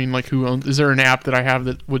 I just mean, like, who owns? Is there an app that I have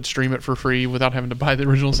that would stream it for free without having to buy the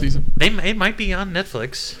original season? It might be on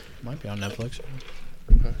Netflix. Might be on Netflix.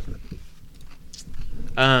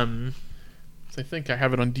 I think I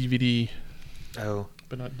have it on DVD, Oh,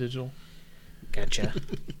 but not digital. gotcha.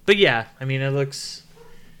 But yeah, I mean, it looks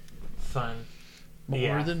fun. More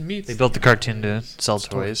Yeah. than meets. They built the cartoon to sell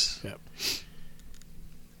toys. Yep.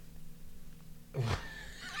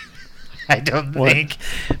 I don't What? think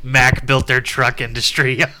Mac built their truck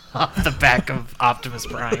industry off the back of Optimus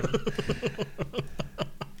Prime.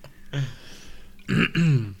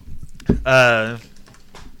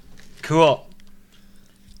 Cool.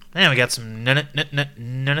 Man, we got some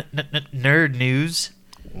nerd news.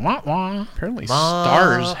 Wah, wah. Apparently,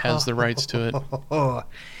 Stars has the rights to it,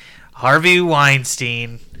 Harvey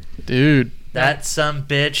Weinstein, dude. that some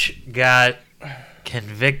bitch got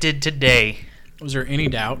convicted today. Was there any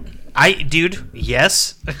doubt? Dude,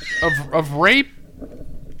 yes. Of rape.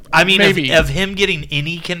 I mean, Maybe. of him getting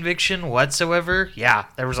any conviction whatsoever, yeah,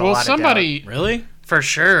 there was a Well, lot of somebody. doubt. Really? For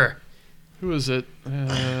sure. Who is it?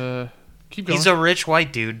 Keep going. He's a rich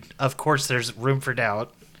white dude. Of course, there's room for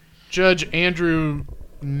doubt. Judge Andrew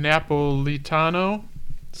Napolitano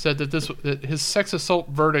said that his sex assault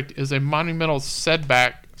verdict is a monumental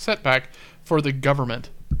setback for the government.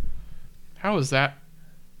 How is that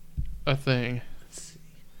a thing?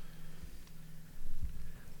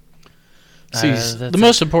 See, that's the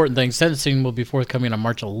most important thing, sentencing will be forthcoming on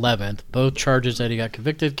March 11th. Both charges that he got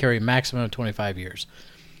convicted carry a maximum of 25 years.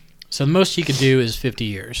 So the most he could do is 50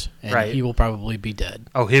 years, and Right. he will probably be dead.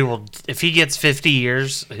 Oh, he will. If he gets 50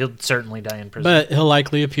 years, he'll certainly die in prison. But he'll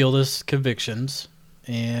likely appeal his convictions,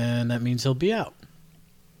 and that means he'll be out.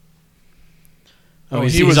 Oh,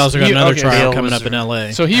 he's also got another trial Bail coming was up in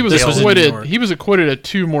L.A. So he was This in New acquitted. York. He was acquitted of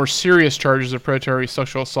 2 more serious charges of predatory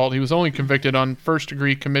sexual assault. He was only convicted on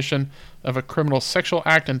first-degree commission of a criminal sexual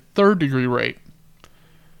act and third-degree rape.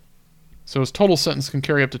 So his total sentence can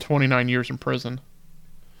carry up to 29 years in prison.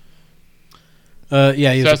 Yeah,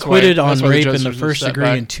 he was That's why- acquitted on that's why the rape judge in the was first set degree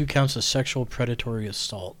back. and 2 counts of sexual predatory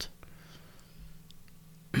assault.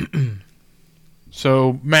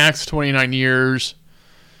 So max 29 years.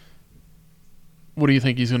 What do you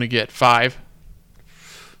think he's going to get? 5?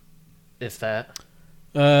 if that.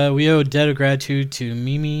 We owe a debt of gratitude to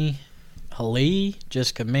Mimi Haley,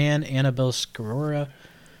 Jessica Mann, Annabelle Scarora,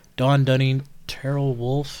 Dawn Dunning, Terrell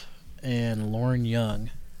Wolfe, and Lauren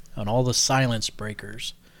Young. on all the silence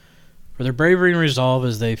breakers for their bravery and resolve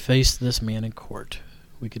as they face this man in court.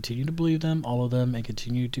 We continue to believe them, all of them, and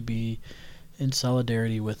continue to be in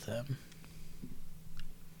solidarity with them.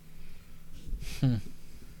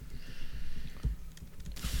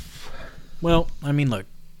 Well, I mean, look,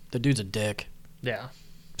 the dude's a dick. Yeah.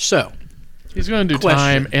 So, He's going to do Question.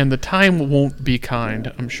 time, and the time won't be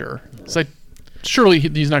kind, I'm sure. It's like, surely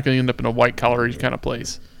he's not going to end up in a white-collar kind of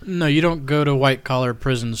place. no, you don't go to white-collar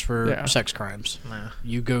prisons for Yeah. sex crimes. Nah.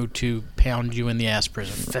 You go to pound you in the ass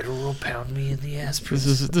prison. Federal pound me in the ass. This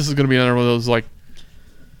is going to be another one of those, like,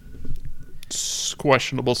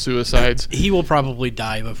 questionable suicides. He will probably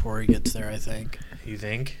die before he gets there, I think. You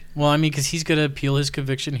think? Well, I mean, because he's going to appeal his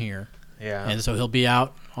conviction here. Yeah. And so he'll be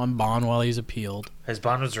out on bond while he's appealed. His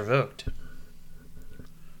bond was revoked.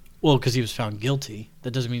 Well, because he was found guilty.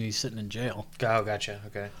 That doesn't mean he's sitting in jail. Oh, gotcha.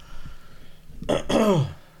 Okay.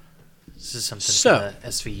 This is something So- for the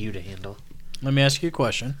SVU to handle. Let me ask you a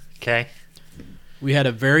question. Okay. We had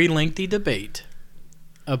a very lengthy debate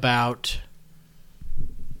about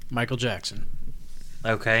Michael Jackson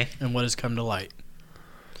Okay. and what has come to light.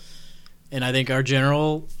 And I think our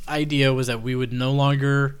general idea was that we would no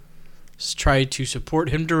longer try to support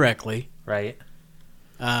him directly. Right.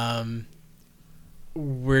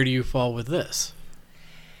 Where do you fall with this?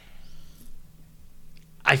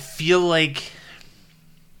 I feel like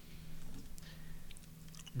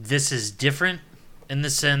this is different in the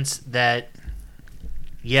sense that,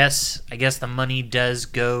 yes, I guess the money does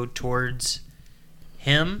go towards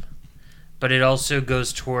him, but it also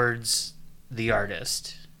goes towards the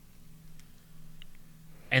artist.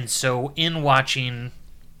 And so in watching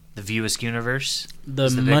the View Askew universe, The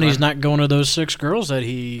is the big money's one. not going to those 6 girls that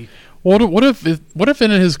he... What if in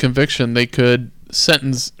his conviction they could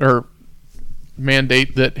sentence or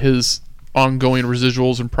mandate that his ongoing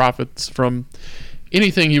residuals and profits from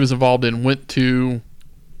anything he was involved in went to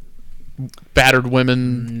battered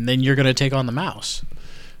women? Then you're going to take on the mouse.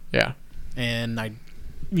 Yeah, And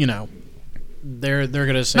they're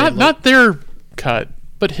going to say... not "Look, not their cut,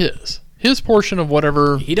 but his portion of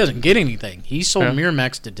whatever. he doesn't get anything. He sold Yeah.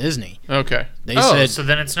 Miramax to Disney. Okay, They oh, said so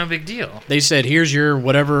then it's no big deal. they said here's your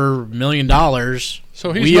whatever $1 million.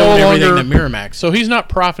 so he's We no own everything longer. to Miramax. So he's not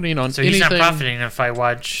profiting on So anything. he's not profiting if I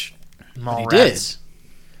watch he Mallrats.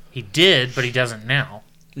 He did, but he doesn't now.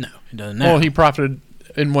 No, he doesn't now. Well, he profited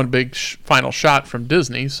in one big final shot from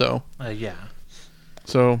Disney. So Yeah.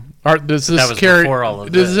 does That this was carry? before all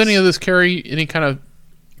of Does this. any of this carry any kind of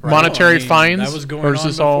Right. monetary I mean, fines? That was going or is on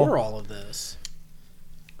this before all of this.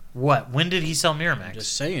 What? When did he sell Miramax?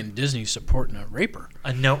 Just saying, Disney's supporting a raper.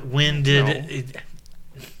 No. When did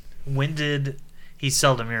he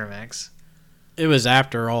sell to Miramax? It was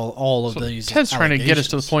after all of So these. Ted's trying to get us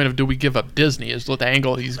to the allegations. point of do we give up Disney? Is what the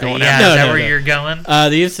angle he's going yeah, at. No, is that no, where no. you're going?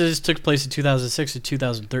 The incidents took place in 2006 and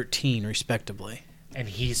 2013, respectively. And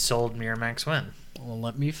he sold Miramax when? Well,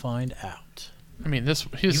 let me find out. I mean,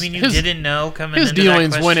 You mean you his didn't know coming his into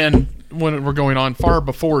dealings that went question? in when we're going on far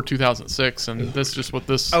before 2006, and this is just what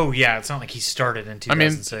this. Oh yeah, it's not like he started in I mean,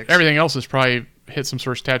 2006. everything else has probably hit some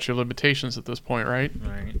sort of statute of limitations at this point, right?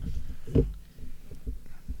 Right.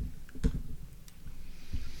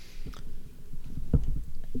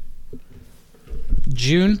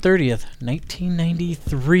 June 30th,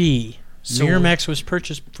 1993. So- Miramax was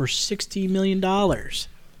purchased for $60 million.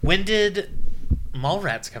 When did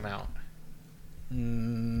Mallrats come out?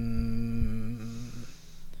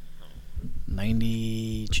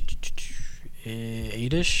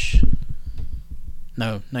 98-ish?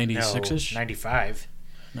 No, 96-ish? 95.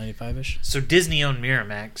 95-ish? So Disney owned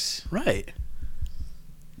Miramax Right.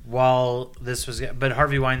 while this was, but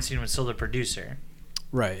Harvey Weinstein was still the producer,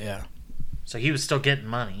 Right, yeah. so he was still getting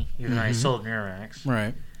money even though he sold Miramax.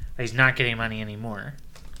 Right. But he's not getting money anymore.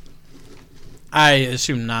 I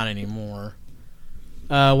assume not anymore.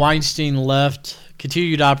 Weinstein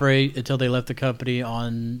continued to operate until they left the company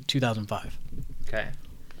on 2005. Okay.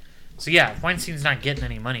 So yeah, if Weinstein's not getting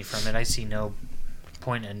any money from it, I see no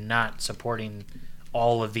point in not supporting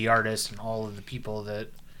all of the artists and all of the people that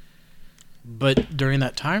But during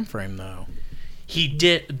that time frame, though, he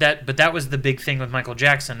did that. But that was the big thing with Michael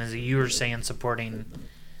Jackson, is that you were saying supporting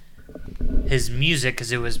his music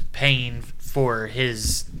because it was paying for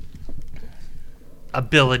his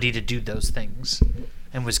ability to do those things,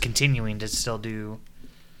 and was continuing to still do.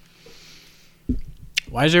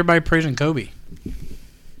 why is everybody praising Kobe?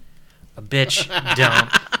 A bitch, don't.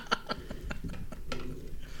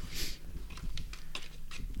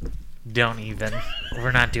 Don't even.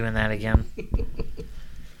 We're not doing that again.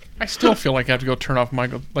 I still feel like I have to go turn off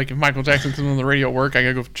Michael. Like if Michael Jackson comes on the radio at work, I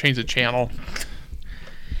gotta go change the channel.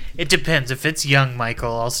 It depends. If it's young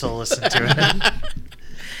Michael, I'll still listen to it.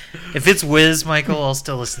 If it's Wiz Michael, I'll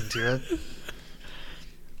still listen to it.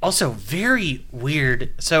 Also, very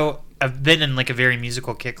weird. So, I've been in like a very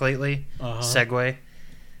musical kick lately. Segway.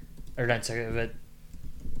 Or not Segway, but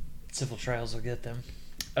Civil Trials will get them.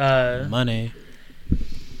 Money.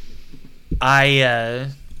 So I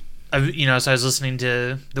was listening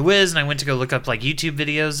to The Wiz, and I went to go look up like YouTube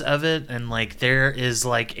videos of it, and like there is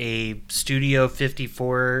like a Studio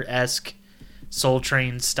 54-esque Soul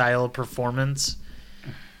Train style performance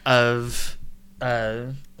of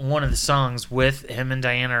one of the songs with him and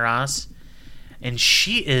Diana Ross, and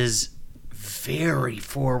she is very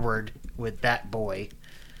forward with that boy.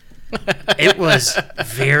 It was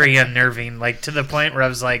very unnerving, like to the point where I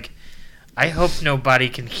was like, I hope nobody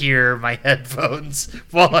can hear my headphones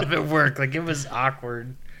while I'm at work. Like, it was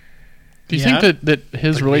awkward. Do you think that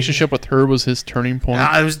his relationship with her was his turning point?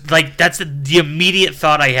 I was like, that's the immediate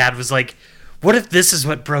thought I had was like, what if this is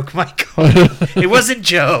what broke Michael? It wasn't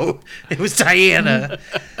Joe. It was Diana.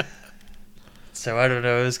 So I don't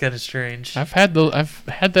know. It was kind of strange. I've had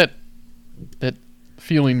that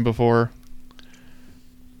feeling before.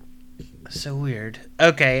 So weird.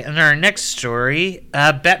 Okay, and our next story,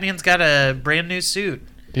 Batman's got a brand new suit.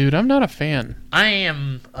 Dude, I'm not a fan. I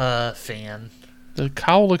am a fan. The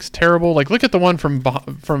cowl looks terrible. Like, look at the one from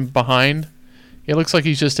behind. It looks like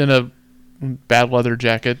he's just in a bad leather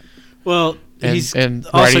jacket. Well, And he's riding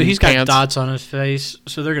got pants. dots on his face,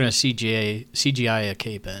 so they're gonna CGI a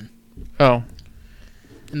cape in, Oh,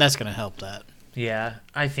 and that's gonna help that. Yeah,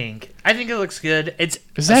 I think it looks good. is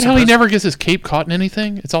that how he never gets his cape caught in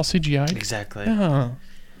anything? It's all CGI. Exactly. Oh.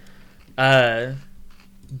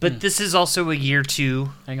 But this is also a year 2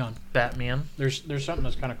 Hang on, Batman. there's something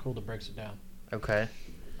that's kind of cool that breaks it down. Okay.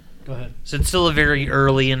 Go ahead. So it's still a very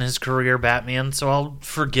early in his career Batman, so I'll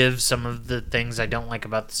forgive some of the things I don't like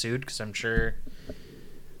about the suit, because I'm sure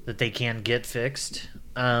that they can get fixed.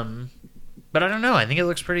 But I don't know. I think it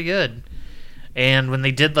looks pretty good. And when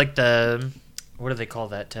they did like the... What do they call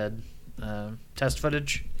that, Ted? Test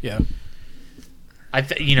footage? Yeah.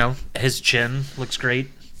 His chin looks great.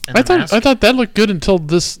 in I the mask. thought that looked good until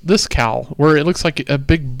this cowl, where it looks like a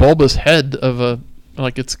big bulbous head of a,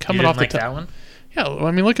 like it's You coming didn't off the like top. that one? Yeah,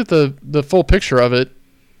 I mean, look at the full picture of it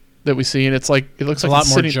that we see, and it looks like a it's lot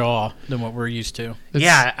more sitting, jaw than what we're used to. it's-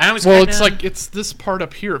 Yeah, I was Well, kinda, it's like it's this part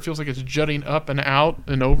up here. It feels like it's jutting up and out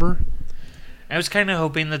and over. I was kind of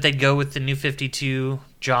hoping that they'd go with the New 52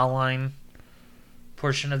 jawline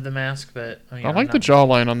portion of the mask, but I like the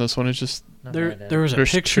jawline on this one. It's just There was a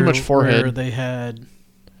There's too picture much forehead. where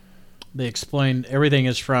they explained everything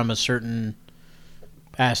is from a certain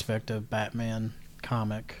aspect of Batman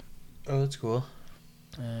comic, Oh, that's cool.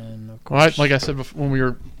 and of well, course, like I said before, when we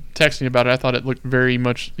were texting about it, I thought it looked very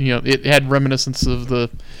much. It had reminiscence of the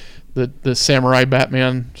samurai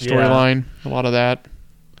Batman storyline. A lot of that.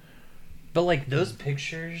 But like those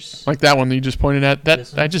pictures, Like that one that you just pointed at.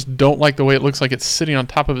 This That one? I just don't like the way it looks like it's sitting on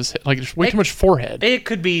top of his head. Like there's way too much forehead. it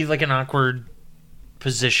could be like an awkward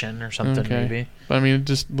position or something. Okay. Maybe. But I mean, it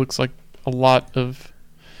just looks like a lot of.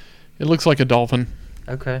 It looks like a dolphin.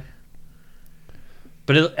 Okay.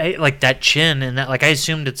 But like that chin and that, like I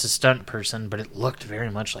assumed it's a stunt person, but it looked very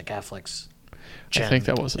much like Affleck's chin. I think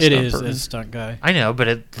that was a it stunt is person. a stunt guy, I know, but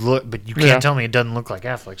but you can't Yeah. tell me it doesn't look like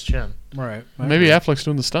Affleck's chin. right? Maybe Affleck's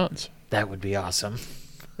doing the stunts. That would be awesome.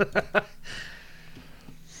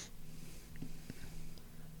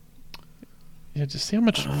 Yeah, just see how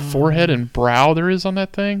much forehead and brow there is on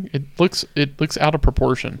that thing. It looks out of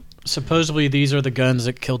proportion. Supposedly, these are the guns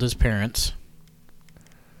that killed his parents.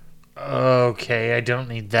 Okay, I don't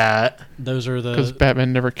need that. Those are Because the.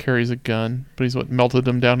 Batman never carries a gun, but he's what melted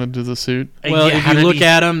them down into the suit. Well, Yeah, if how you did look he-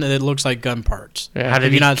 at them, it looks like gun parts. Yeah. How did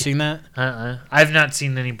Have you he not ki- seen that? I've not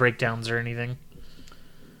seen any breakdowns or anything.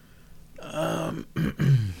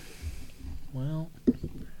 Well,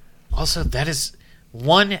 Also, that is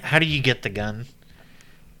one. How do you get the gun?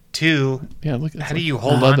 Two. Yeah, look. How do you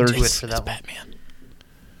hold on to it for that one? Batman.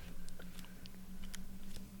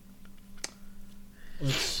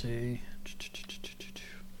 Let's see.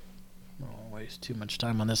 I don't waste too much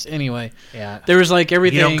time on this. Anyway, Yeah. there was like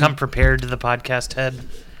everything. You don't come prepared to the podcast, Ted.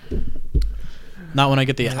 Not when I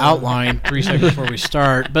get the outline 3 seconds before we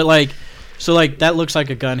start. But like, so like that looks like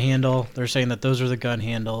a gun handle. They're saying that those are the gun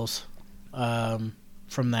handles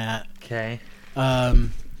from that. Okay.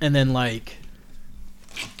 And then like,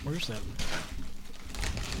 where's that?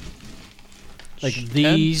 Like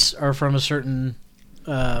these are from a certain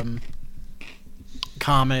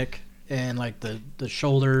comic, and like the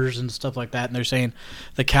shoulders and stuff like that. And they're saying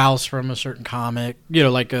the cow's from a certain comic,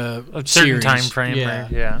 like a certain series. time frame. Yeah.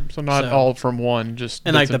 Yeah. So not all from one, just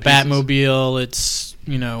And like bits the and pieces. Batmobile, it's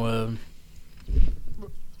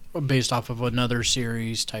based off of another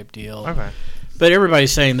series type deal. Okay. But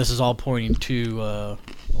everybody's saying this is all pointing to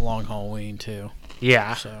Long Halloween too.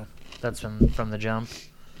 Yeah. So That's from the jump.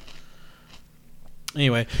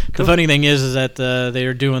 anyway, the funny thing is that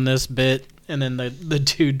they're doing this bit, and then the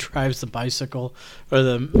dude drives the bicycle or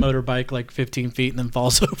the motorbike like 15 feet and then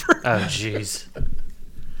falls over. Oh, jeez.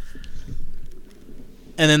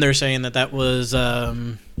 And then they're saying that was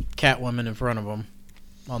Catwoman in front of him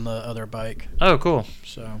on the other bike. Oh, cool.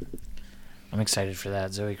 So I'm excited for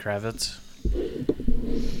that, Zoe Kravitz.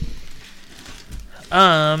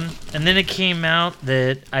 And then it came out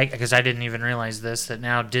that because I didn't even realize this, that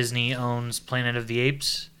now Disney owns Planet of the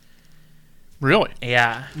Apes. Really?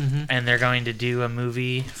 Yeah, Mhm. and they're going to do a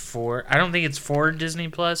movie for. I don't think it's for Disney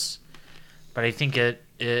Plus, but I think it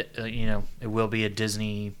will be a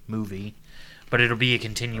Disney movie, but it'll be a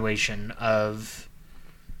continuation of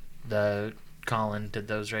the Colin did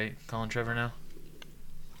those, right? Colin Trevor now.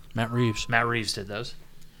 Matt Reeves. Matt Reeves did those.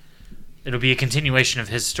 It'll be a continuation of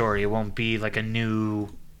his story. It won't be like a new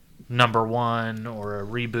number one or a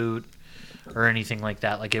reboot or anything like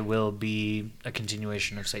that. Like, it will be a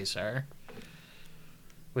continuation of Cesar,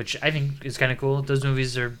 which I think is kind of cool. Those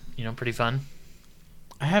movies are, pretty fun.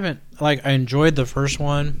 I enjoyed the first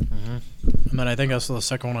one, Mm-hmm. and then I think I saw the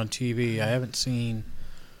second one on TV. I haven't seen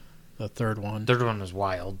the third one. Third one was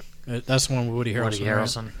wild. That's the one with Woody Harrelson. Woody right?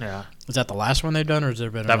 Harrelson, yeah. Was that the last one they've done, or has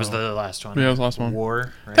there been That was another the last one. Yeah, that was the last one.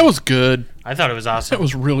 War. Right? That was good. I thought it was awesome. That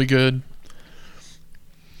was really good.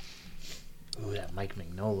 Ooh, that Mike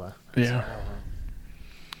Mignola. Yeah.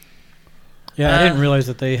 Yeah, I didn't realize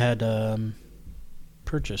that they had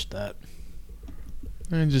purchased that.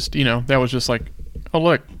 And just, that was just like, oh,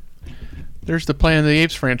 look, there's the Planet of the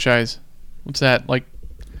Apes franchise. What's that? Like,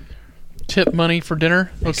 tip money for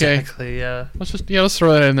dinner? Okay. Exactly, yeah. Let's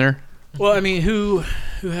throw that in there. Well, I mean, who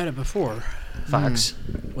had it before? Fox.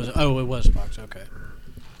 It was Fox. Okay.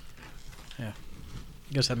 Yeah,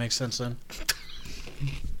 I guess that makes sense then.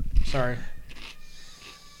 Sorry.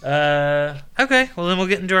 Okay, well then we'll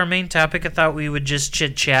get into our main topic. I thought we would just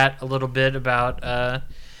chit-chat a little bit about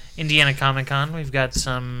Indiana Comic-Con. We've got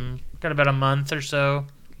about a month or so,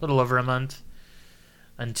 a little over a month,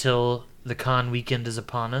 until the con weekend is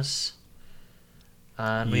upon us.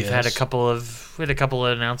 And we've had a couple of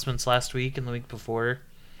announcements last week and the week before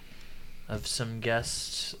of some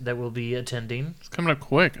guests that will be attending. It's coming up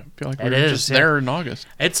quick. I feel like It we're is, just yeah. there in August.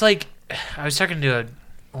 It's like, I was talking to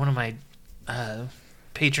one of my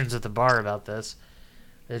patrons at the bar about this.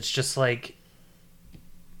 It's just like,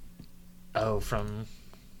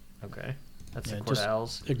 okay, that's the Court just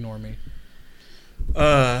Owls. Ignore me.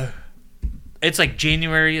 It's like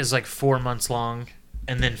January is like 4 months long,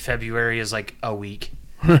 and then February is like a week.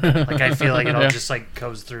 Like, I feel like it all Yeah. just like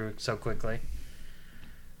goes through so quickly.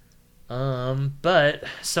 But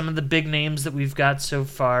some of the big names that we've got so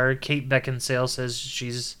far, Kate Beckinsale says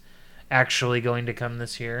she's actually going to come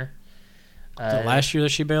this year. The last year that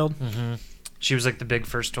she bailed? Mm-hmm. She was like the big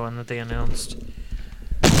first one that they announced.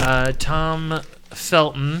 Tom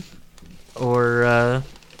Felton, or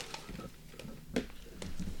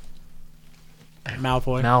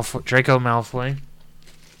Malfoy. Draco Malfoy,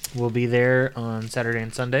 will be there on Saturday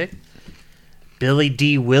and Sunday. Billy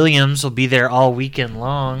D. Williams will be there all weekend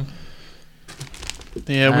long.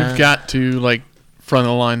 Yeah, we've got to, front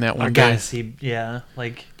of the line that one I day. gotta see,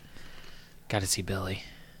 gotta see Billy.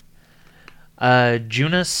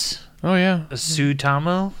 Jonas Oh, yeah.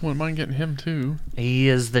 Suotamo. Wouldn't mind getting him, too. He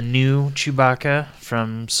is the new Chewbacca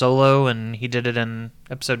from Solo, and he did it in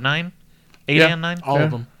episode 9? 8 Yeah. and 9? All Yeah.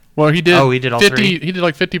 of them. Well, he did. Oh, he did all 50, three? He did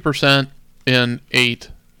 50% in 8.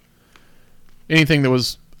 Anything that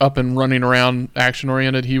was up and running around, action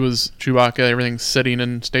oriented, he was Chewbacca. Everything sitting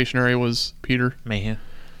and stationary was Peter. Mayhew.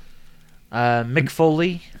 Mick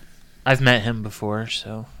Foley. I've met him before,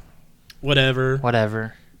 so Whatever.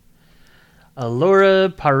 Laura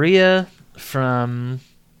Paria Lana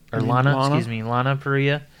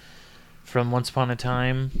Paria from Once Upon a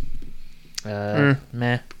Time.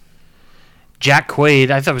 Meh. Jack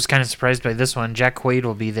Quaid. I thought I was kind of surprised by this one. Jack Quaid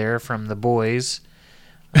will be there from The Boys.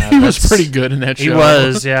 He was pretty good in that show. He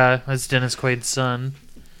was, yeah. That's Dennis Quaid's son.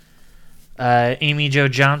 Amy Jo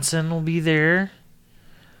Johnson will be there.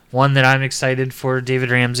 One that I'm excited for,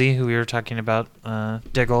 David Ramsey, who we were talking about,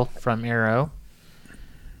 Diggle from Arrow.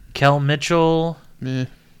 Kel Mitchell, Meh.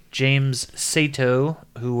 James Sato,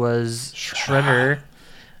 who was Shredder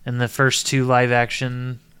in the first 2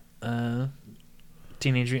 live-action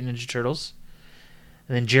Teenage Mutant Ninja Turtles.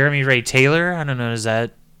 And then Jeremy Ray Taylor. I don't know. Does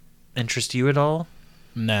that interest you at all?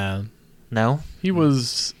 No. No? He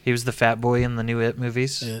was... He was the fat boy in the new It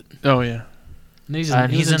movies. Oh, yeah. And he's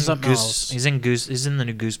He's in in something else. He's in the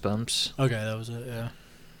new Goosebumps. Okay, that was it. Yeah.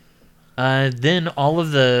 Then all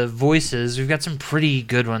of the voices, we've got some pretty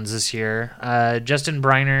good ones this year. Justin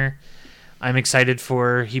Briner, I'm excited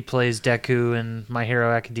for. He plays Deku in My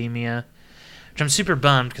Hero Academia, which I'm super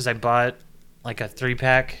bummed because I bought like a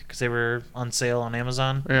 3-pack because they were on sale on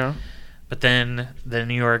Amazon. Yeah. But then the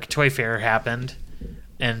New York Toy Fair happened,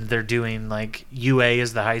 and they're doing like UA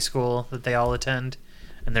is the high school that they all attend,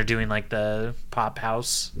 and they're doing like the Pop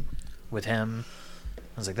House with him.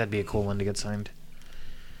 I was like, that'd be a cool one to get signed.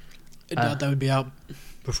 I doubt that would be out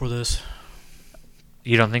before this.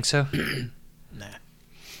 You don't think so? Nah.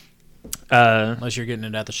 Uh, Unless you're getting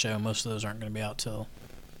it at the show, most of those aren't going to be out till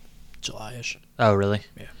July-ish. oh, really?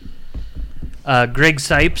 Yeah. Greg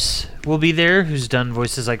Sipes will be there, who's done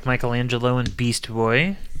voices like Michelangelo and Beast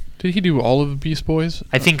Boy. Did he do all of the Beast Boys?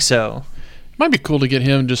 I think so. Might be cool to get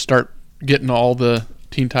him and just start getting all the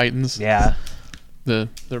Teen Titans. Yeah. The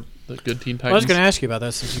good Teen Titans. Well, I was going to ask you about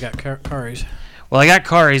that since you got Kari's. Well, I got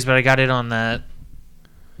Kari's, but I got it on that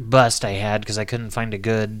bust I had because I couldn't find a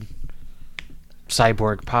good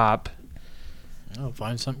cyborg pop. Oh,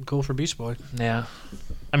 find something cool for Beast Boy. Yeah.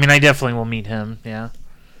 I mean, I definitely will meet him, yeah.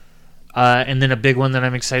 And then a big one that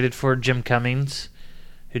I'm excited for, Jim Cummings,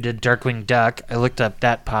 who did Darkwing Duck. I looked up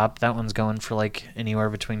that pop. That one's going for like anywhere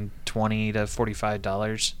between $20 to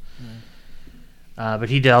 $45. But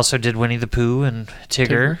he also did Winnie the Pooh and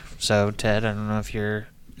Tigger. So, Ted, I don't know if you're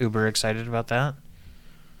uber excited about that.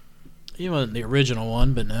 He wasn't the original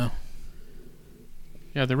one, but no.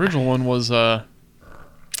 Yeah, the original one was he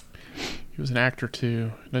was an actor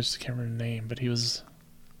too. I just can't remember the name, but he was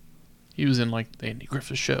in like the Andy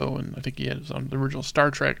Griffith Show, and I think he was on the original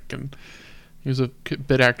Star Trek, and he was a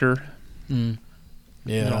bit actor. Yeah,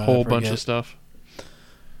 and a whole bunch of stuff.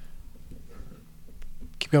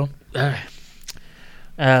 Keep going. All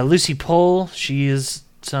right. Lucy Pohl, she is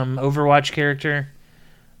some Overwatch character.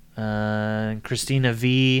 Christina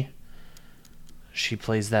V, she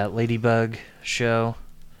plays that Ladybug show.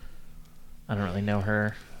 I don't really know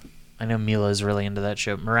her. I know Mila's really into that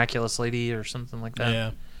show, Miraculous Lady or something like that.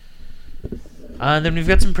 Yeah. Then we've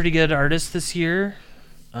got some pretty good artists this year.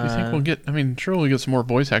 Do you think we'll get? I mean, sure we'll get some more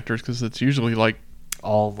voice actors because it's usually like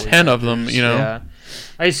all 10 of them. You know. Yeah.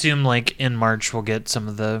 I assume like in March we'll get some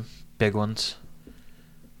of the big ones.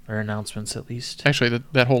 Or announcements, at least. Actually,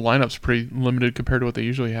 that whole lineup's pretty limited compared to what they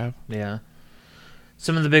usually have. Yeah.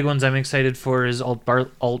 Some of the big ones I'm excited for is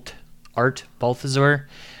Art Balthazar.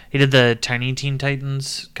 He did the Tiny Teen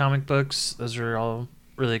Titans comic books. Those are all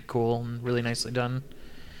really cool and really nicely done.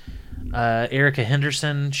 Erica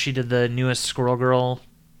Henderson, she did the newest Squirrel Girl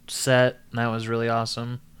set, and that was really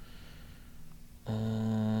awesome.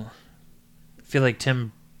 I feel like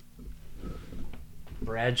Tim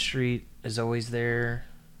Bradstreet is always there.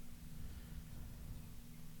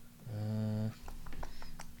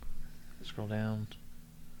 Scroll down.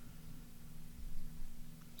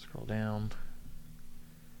 Scroll down.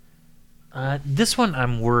 This one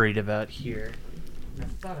I'm worried about here. I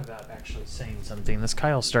thought about actually saying something. This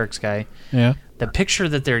Kyle Starks guy. Yeah. The picture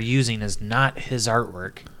that they're using is not his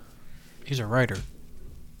artwork. He's a writer.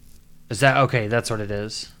 Is that okay? That's what it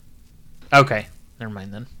is. Okay, never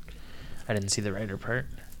mind then. I didn't see the writer part.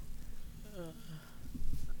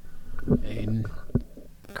 A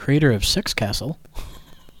creator of Six Castle.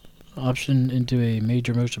 Option into a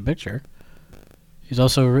major motion picture. He's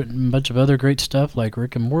also written a bunch of other great stuff like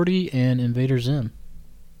Rick and Morty and Invader Zim.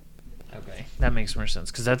 Okay, that makes more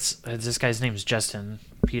sense because this guy's name is Justin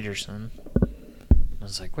Peterson. I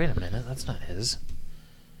was like, wait a minute, that's not his.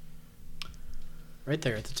 Right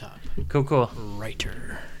there at the top. Cool.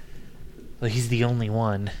 Writer. Well, he's the only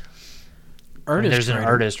one. There's an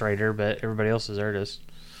artist writer, but everybody else is artist.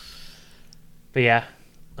 But yeah,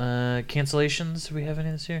 cancellations. Do we have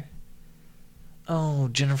any this year? Oh,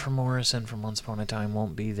 Jennifer Morrison from Once Upon a Time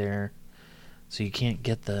won't be there, so you can't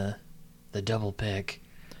get the double pick.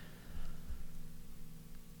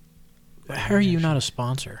 How are you not a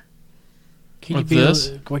sponsor? Can What's you be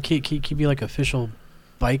this? Can't you be like official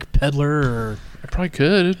bike peddler, or I probably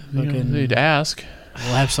could. You know, Fucking- they'd ask.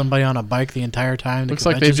 we'll have somebody on a bike the entire time? The Looks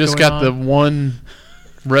like they've convention's just going got the on? one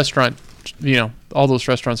restaurant. You know, all those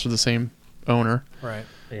restaurants are the same owner. Right.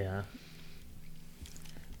 Yeah.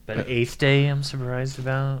 But Eighth Day, I'm surprised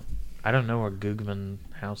about. I don't know where Googman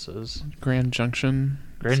House is. Grand Junction.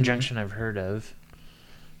 Grand Junction, I've heard of.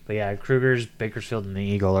 But yeah, Kruger's, Bakersfield, and the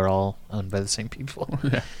Eagle are all owned by the same people.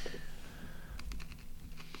 Yeah.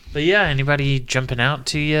 But yeah, anybody jumping out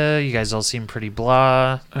to you? You guys all seem pretty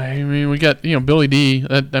blah. I mean, we got Billy D.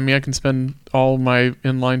 I can spend all my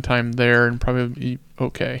inline time there and probably be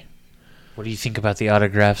okay. What do you think about the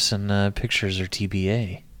autographs and pictures or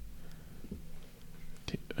TBA?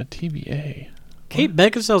 A TBA. Kate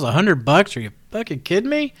Beckinsale's $100. Are you fucking kidding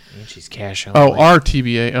me? And she's cash only. Oh, our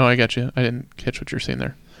TBA. Oh, I got you. I didn't catch what you're saying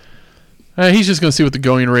there. He's just going to see what the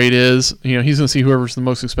going rate is. He's going to see whoever's the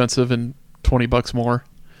most expensive and $20 more.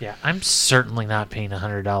 Yeah, I'm certainly not paying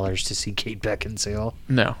 $100 to see Kate Beckinsale.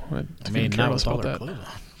 No, I mean, not with all her clothes on.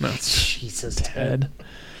 No, Jesus, Ted.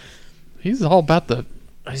 He's all about the.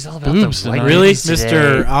 He's all about Boobs the white tonight. Really, boobies today.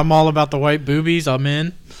 Mister? I'm all about the white boobies. I'm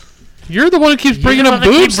in. You're the one who keeps bringing You're up the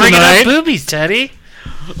one that boobs keep bringing tonight. up boobies, Teddy.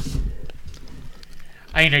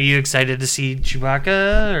 I mean, are you excited to see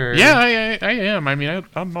Chewbacca? Or? Yeah, I am. I mean,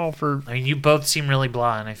 I'm all for. I mean, you both seem really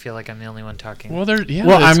blah, and I feel like I'm the only one talking. Well, Well,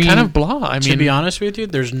 it's kind of blah. I to mean, be honest with you,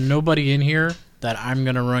 there's nobody in here that I'm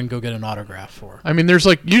gonna go get an autograph for. I mean, there's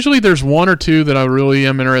usually there's one or two that I really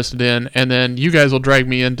am interested in, and then you guys will drag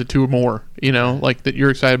me into two more. That you're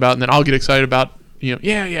excited about, and then I'll get excited about.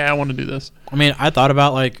 Yeah, I want to do this. I mean, I thought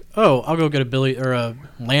about I'll go get a Billy or a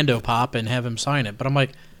Lando pop and have him sign it, but I'm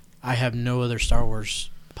like, I have no other Star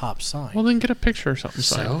Wars pop signed. Well, then get a picture or something.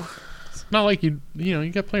 So? It's not like you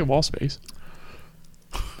got plenty of wall space.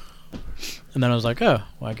 And then I was like, oh,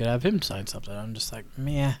 well, I could have him sign something. I'm just like,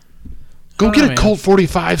 meh. Go I don't get know, a man. Colt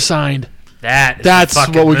 45 signed. That's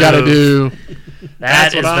what we got to do.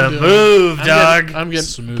 That That's is what the I'm doing. move, dog. I'm getting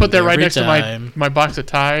Smooth put that right every next time. to my box of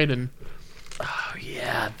Tide, and Oh,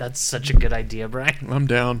 yeah, that's such a good idea, Brian. I'm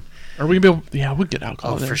down. Are we gonna be able? Yeah, we'll get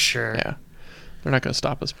alcohol. Oh, there. for sure. Yeah, they're not gonna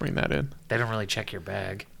stop us bringing that in. They don't really check your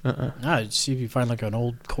bag. No, see if you find an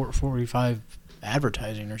old Court 45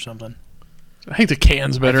 advertising or something. I think the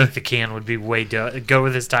can's I better. think the can would be way go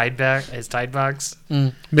with his Tide box.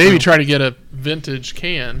 Maybe try to get a vintage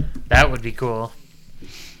can. That would be cool.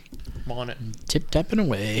 I'm on it. Tip tapping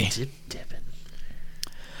away. Tip tipping.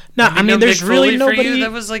 No, I mean, no there's Mick really Foley for you? nobody.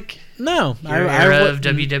 That was like No, your era of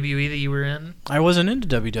wasn't- WWE that you were in. I wasn't into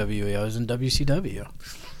WWE. I was in WCW,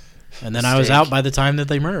 and then I was Mistake. out by the time that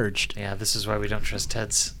they merged. Yeah, this is why we don't trust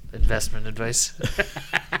Ted's investment advice.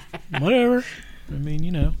 Whatever. I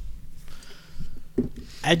mean,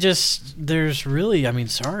 there's really. I mean,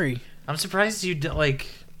 sorry. I'm surprised you I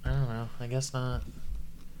don't know. I guess not.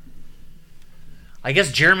 I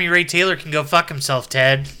guess Jeremy Ray Taylor can go fuck himself,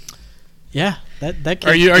 Ted. Yeah, that. Kid,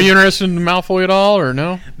 Are you interested in Malfoy at all, or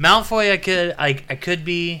no? Malfoy, I could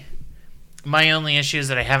be. My only issue is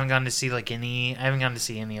that I haven't gone to see I haven't gone to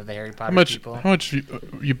see any of the Harry Potter people. How much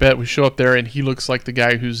you bet we show up there and he looks like the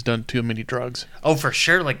guy who's done too many drugs? Oh, for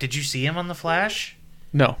sure. Did you see him on The Flash?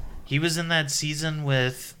 No. He was in that season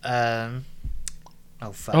with oh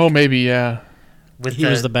fuck. Oh, maybe yeah. With He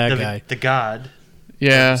was the bad guy. The god.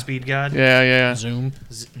 Yeah. The speed god. Yeah. Zoom.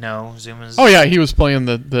 No, Zoom is. Oh yeah, he was playing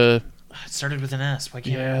the It started with an S. Why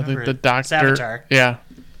can't I remember the it? doctor. Avatar. Yeah.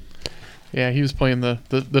 Yeah, he was playing the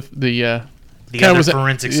The kinda other was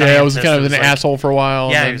forensic yeah, it was scientist kind of that an was asshole for a while.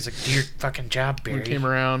 Yeah, and he was like, "Do your fucking job, then Barry." he came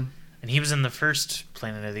around. And he was in the first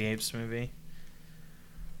Planet of the Apes movie.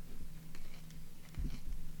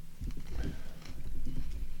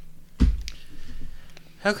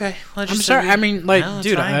 Okay, well, I'm sorry. I mean, like, No, it's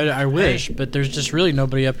dude, fine. I wish, Hey. but there's just really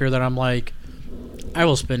nobody up here that I'm like, I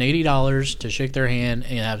will spend $80 to shake their hand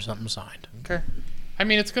and have something signed. Okay. I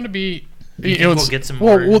mean, it's going to be. You think know, we'll it's- get some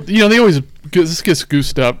well, more? they always this gets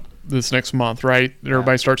goosed up this next month, right?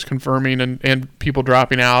 Everybody starts confirming and people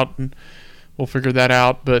dropping out, and we'll figure that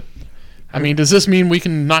out. But I mean, does this mean we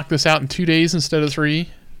can knock this out in 2 days instead of 3?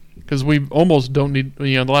 Because we almost don't need.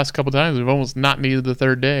 The last couple of times we've almost not needed the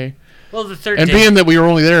third day. Well, the third And day. being that we were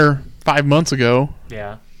only there 5 months ago,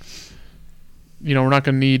 Yeah. we're not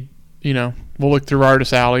going to need. We'll look through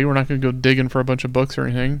Artist Alley. We're not going to go digging for a bunch of books or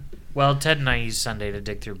anything. Well, Ted and I use Sunday to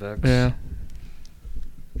dig through books. Yeah.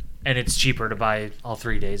 And it's cheaper to buy all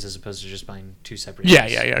 3 days as opposed to just buying 2 separate Yeah.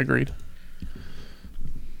 days. Agreed.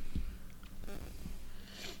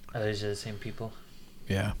 Are these the same people?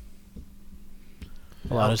 Yeah.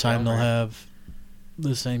 A lot of time they'll have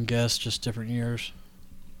the same guests, just different years.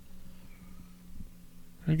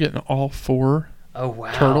 We're getting all 4 Oh,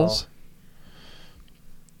 wow. turtles.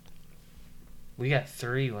 We got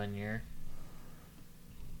 3 one year.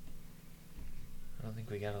 I don't think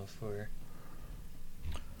we got all 4.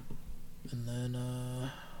 And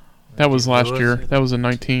then, That was Do last Louis- year. That was in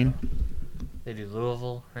 19. They do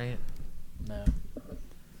Louisville, right? no.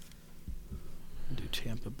 Do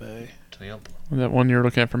Tampa Bay. Tampa. That one you're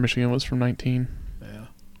looking at for Michigan was from 19. Yeah.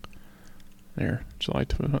 There, July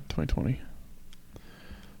 2020.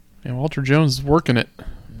 And Walter Jones is working it.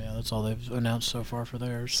 Yeah. That's all they've announced so far for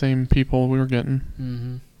theirs. Same people we were getting.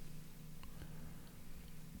 Mm-hmm.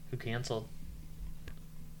 Who canceled?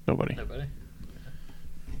 Nobody.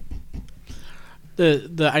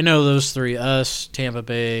 I know those three, us, Tampa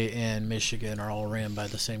Bay, and Michigan, are all ran by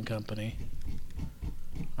the same company.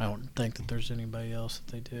 I don't think that there's anybody else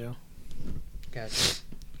that they do. Gotcha.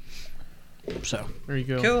 So There you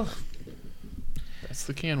go. Cool. That's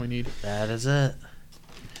the can we need. That is it.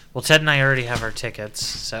 Well, Ted and I already have our tickets,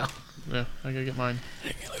 so. Yeah, I gotta get mine.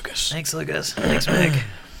 hey, Lucas. Thanks, Lucas. Thanks, Meg.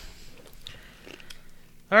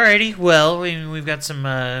 Alrighty, well, we've got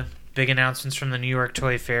some big announcements from the New York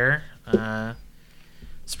Toy Fair.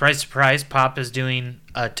 Surprise, surprise, Pop is doing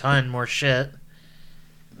a ton more shit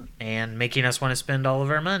and making us want to spend all of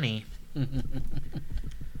our money.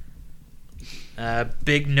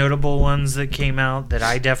 Big notable ones that came out that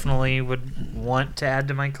I definitely would want to add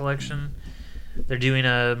to my collection. They're doing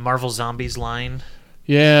a Marvel Zombies line.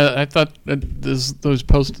 Yeah, I thought that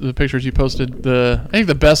the pictures you posted. I think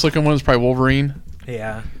the best looking one is probably Wolverine.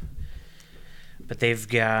 Yeah. But they've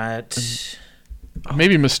got...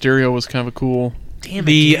 Maybe Mysterio was kind of a cool. Damn it,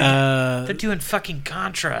 The dude. They're doing fucking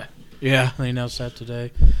Contra. yeah, they announced that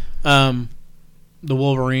today. The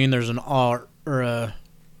Wolverine, there's an off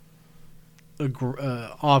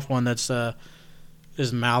one that's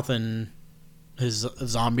his mouth and his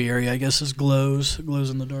zombie area, I guess, glows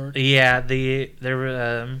in the dark. Yeah, the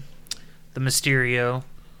Mysterio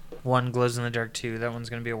one glows in the dark too. That one's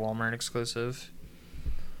gonna be a Walmart exclusive.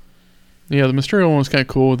 Yeah, the Mysterio one was kind of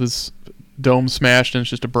cool with his dome smashed and it's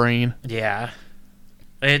just a brain. Yeah,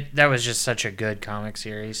 that was just such a good comic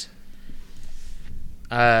series.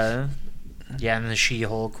 Yeah, and the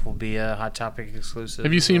She-Hulk will be a Hot Topic exclusive.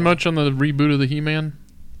 Have you as seen well. much on the reboot of the He-Man?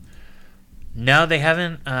 No, they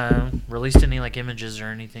haven't released any like images or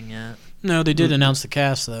anything yet. No, they did announce the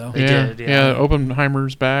cast though. They did, yeah.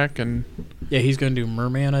 Oppenheimer's back, and Yeah, he's going to do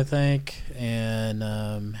Merman, I think, and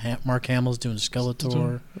Mark Hamill's doing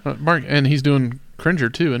Skeletor, Mark, and he's doing Cringer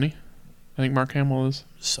too, isn't he? I think Mark Hamill is.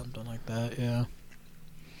 something like that. Yeah,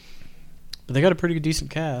 but they got a pretty decent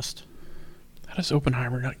cast. How does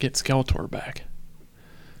Oppenheimer not get Skeletor back?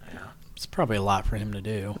 It's probably a lot for him to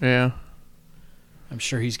do. Yeah, I'm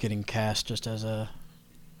sure he's getting cast just as a.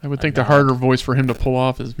 I would think the harder voice for him to pull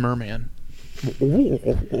off is Merman.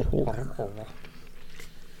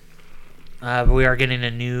 But we are getting a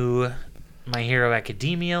new My Hero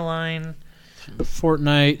Academia line.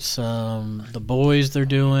 Fortnite, the boys they're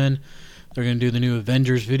doing. They're going to do the new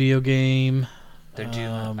Avengers video game. They're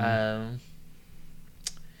doing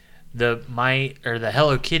the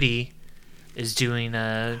Hello Kitty is doing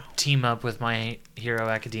a team up with My Hero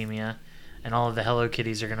Academia, and all of the Hello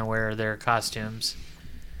Kitties are going to wear their costumes.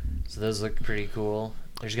 So those look pretty cool.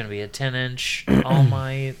 There's going to be a 10-inch All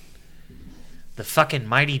Might. The fucking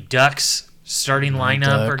Mighty Ducks starting Mighty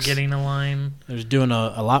lineup are Ducks. getting a line. They're doing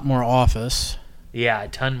a lot more Office. Yeah, a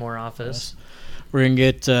ton more Office. We're going to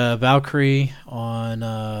get Valkyrie on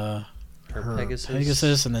her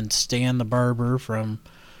Pegasus. and then Stan the Barber from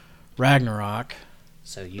Ragnarok.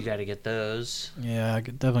 So you got to get those. Yeah,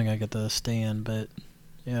 definitely got to get the Stan, but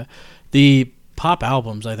yeah. The Pop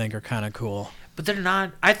albums, I think, are kind of cool. But they're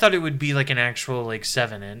not. I thought it would be like an actual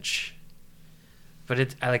 7-inch.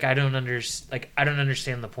 But I don't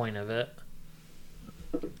understand the point of it.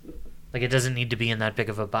 Like, it doesn't need to be in that big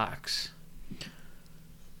of a box.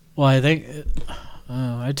 Well, I think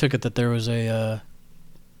I took it that there was a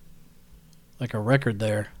record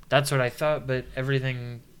there. That's what I thought, but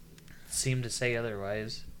everything seemed to say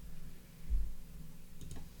otherwise.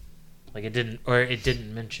 Like, it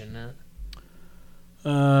didn't mention it.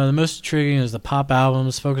 The most intriguing is the Pop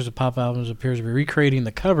albums. Focus of Pop albums appears to be recreating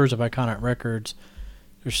the covers of iconic records.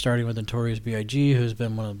 They're starting with Notorious B.I.G., who's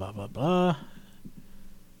been one of the blah, blah, blah.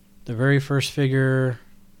 The very first figure.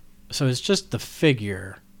 So it's just the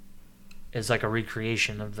figure. It's like a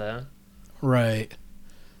recreation of the... Right.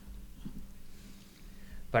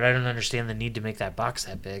 But I don't understand the need to make that box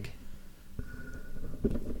that big.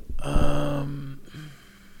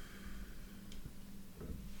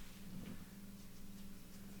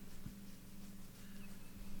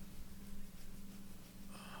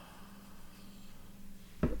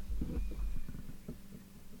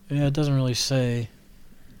 Yeah, it doesn't really say.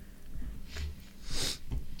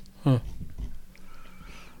 Huh.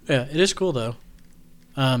 Yeah, it is cool though.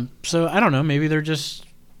 So I don't know. Maybe they're just.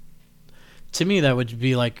 To me, that would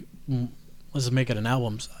be like, let's make it an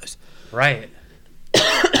album size. Right.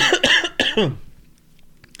 I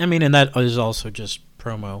mean, and that is also just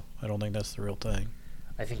promo. I don't think that's the real thing.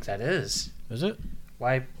 I think that is. Is it?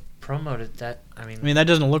 Why promote it that? I mean, that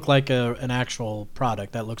doesn't look like an actual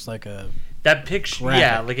product. That looks like a. That picture, graphic.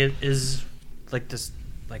 yeah, like it is like this,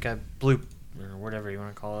 like a blue or whatever you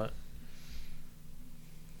want to call it.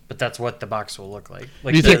 But that's what the box will look like.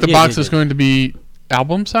 Do you think the yeah, box yeah, is yeah. going to be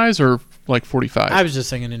album size or like 45? I was just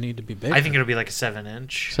thinking it need to be bigger. I think it'll be like a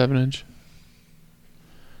 7-inch. 7-inch.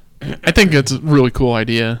 I think it's a really cool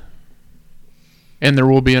idea. And there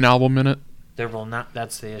will be an album in it. There will not.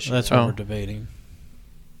 That's the issue. That's what Oh. we're debating.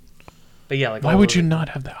 But yeah, like Why all would of you it- not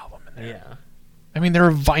have the album in there? Yeah. I mean, they're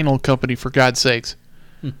a vinyl company, for God's sakes.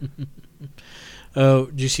 Oh,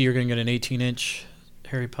 did you see you're going to get an 18-inch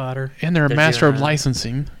Harry Potter? And they're a They're master doing of that.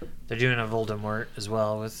 licensing. They're doing a Voldemort as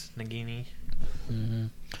well with Nagini.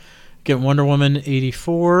 Get Wonder Woman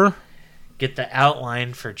 84. Get the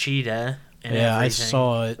outline for Cheetah. And Yeah, I everything.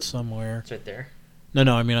 saw it somewhere. It's right there.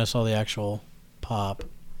 No, I mean I saw the actual pop.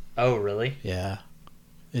 Oh, really? Yeah.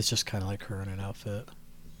 It's just kind of like her in an outfit.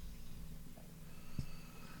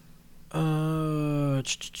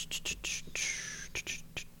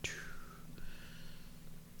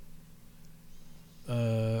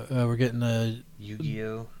 We're getting the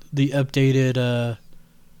Yu-Gi-Oh. updated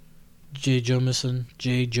J.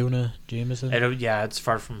 Jonah Jameson, I don't. Yeah, it's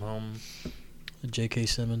Far From Home. the J.K.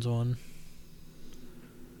 Simmons one.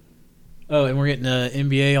 Oh, and we're getting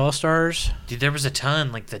NBA All Stars, Dude, there was a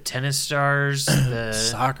ton. Like the tennis stars, the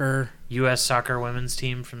soccer. U.S. soccer women's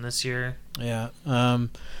team from this year. Yeah.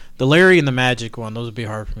 The Larry and the Magic one. Those would be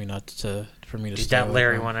hard for me to Dude, stay that away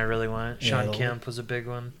Larry from. one I really want. Yeah, Sean the- Kemp was a big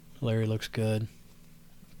one. Larry looks good.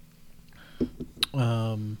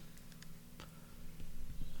 I'm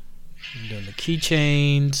doing the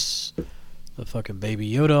keychains, the fucking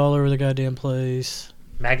Baby Yoda all over the goddamn place.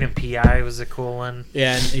 Magnum PI was a cool one.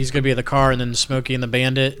 Yeah, and he's gonna be in the car, and then Smokey and the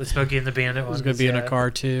Bandit The Smokey and the Bandit one. is gonna be in a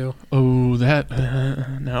car too. Oh, that.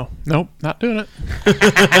 No. Nope, not doing it.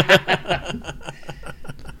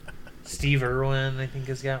 Steve Irwin, I think,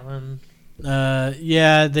 has got one.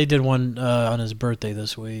 Yeah, they did one on his birthday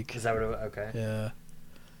this week. Is that what? Okay. Yeah.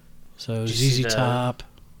 So Did you see ZZ the Top.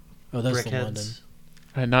 Oh, that's the London. Brickheads.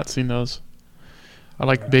 I had not seen those. I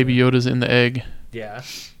like Baby Yoda's in the egg. Yeah.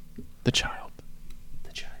 The child.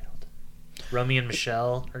 The child. Romy and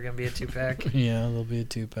Michelle are gonna be a 2-pack. Yeah, there'll be a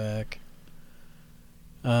 2-pack.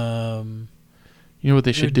 You know what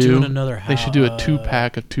they should They're doing do? another They should do a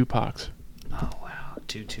 2-pack of Tupacs. Oh wow,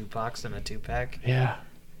 2 2-packs and a 2-pack. Yeah.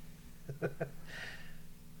 A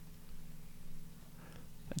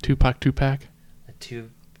Tupac 2-pack. A 2.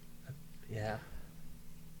 Yeah.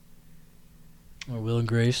 Or Will and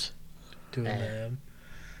Grace doing Eh. them.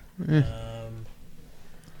 Eh.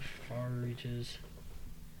 Far reaches.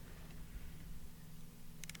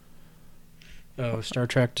 Oh, Star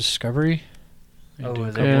Trek Discovery. They Oh, do a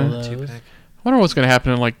is couple Yeah. of that those. 2-pack? I wonder what's going to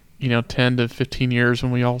happen in 10 to 15 years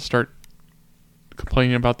when we all start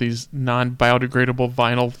complaining about these non-biodegradable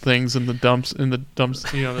vinyl things in the dumps,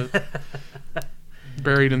 the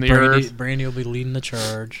buried in the earth. Brandy will be leading the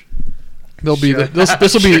charge. They'll be Sure.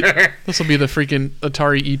 this will be Sure. this will be the freaking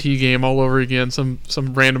Atari ET game all over again. Some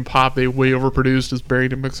random pop they way overproduced is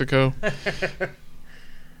buried in Mexico.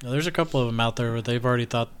 Now, there's a couple of them out there where they've already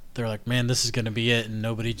thought they're like, man, this is going to be it, and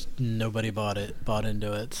nobody bought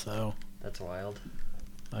into it. So, That's wild.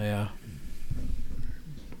 oh yeah,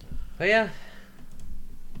 But yeah.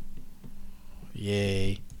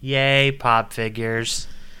 yay, Yay, pop figures.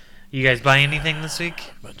 You guys buy anything this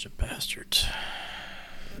week? bunch of bastards.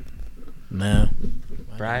 No,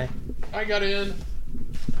 Bri? I got in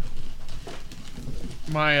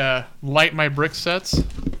my light my brick sets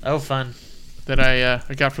Oh, fun. that I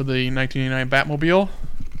got for the 1989 Batmobile.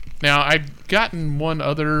 Now I'd gotten one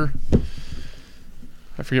other,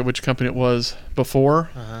 I forget which company it was before,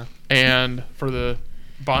 Uh-huh. and for the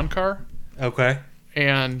Bond car, Okay.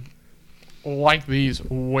 and like these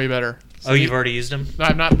way better. Oh, you've already used them?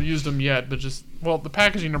 I've not used them yet, but the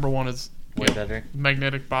packaging number one is Way better.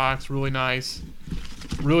 magnetic box, really nice,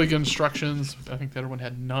 really good instructions. I think the other one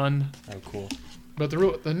had none. Oh, cool. But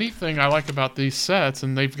the neat thing I like about these sets,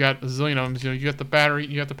 and they've got a zillion of them, is, you got the battery,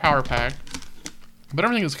 you got the power pack, but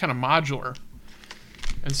everything is kind of modular.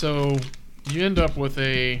 And so you end up with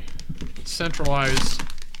a centralized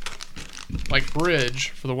bridge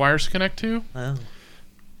for the wires to connect to. Oh.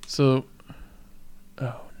 So,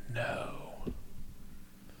 oh no.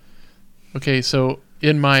 Okay, so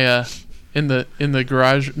in my in the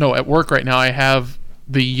garage, no, at work right now, I have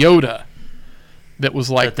the Yoda that was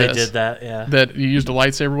like That they this. did that, yeah. That you used a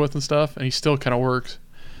lightsaber with and stuff, and he still kind of works.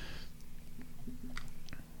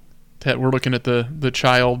 That we're looking at the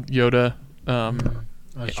child Yoda I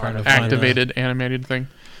was trying to find activated animated thing.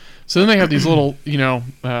 So then they have these little,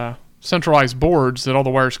 centralized boards that all the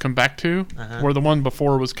wires come back to, Uh-huh. where the one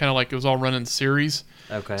before was kind of like it was all run in series.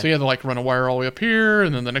 Okay. So you had to like run a wire all the way up here,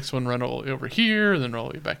 and then the next one run all the way over here, and then all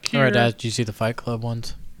the way back here. All right, Dad, did you see the Fight Club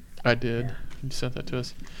ones? I did. You sent that to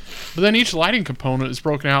us. But then each lighting component is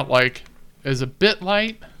broken out like as a bit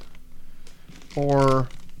light or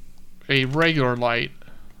a regular light.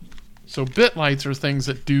 So bit lights are things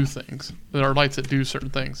that do things. There are lights that do certain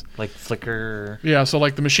things. Like flicker. Yeah, so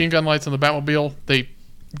like the machine gun lights on the Batmobile, they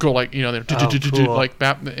go like, you know, they're cool. like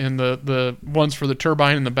bat, and the ones for the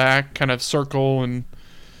turbine in the back kind of circle and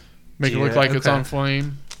make it look like it's on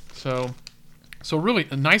flame. So really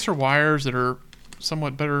nicer wires that are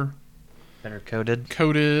somewhat better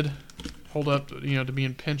coated, hold up, you know, to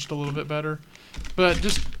being pinched a little bit better. But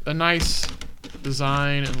just a nice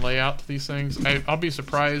design and layout to these things. I'll be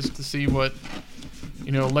surprised to see what,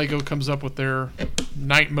 you know, Lego comes up with their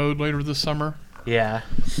night mode later this summer. Yeah.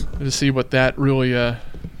 To see what that really,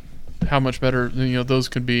 how much better, you know, those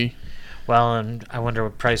could be. Well, and I wonder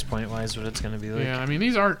what price point wise what it's going to be like. Yeah, I mean,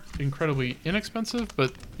 these aren't incredibly inexpensive,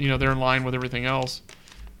 but, you know, they're in line with everything else.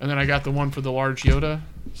 And then I got the one for the large Yoda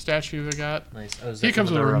statue I got. Nice. Oh, He comes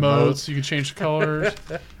with a remote, so you can change the colors.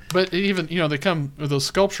 But even, you know, they come with those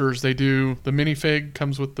sculptures. They do, the minifig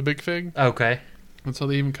comes with the big fig. Okay. And so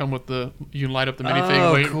they even come with you can light up the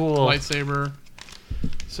minifig cool. lightsaber.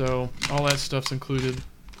 So all that stuff's included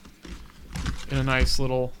in a nice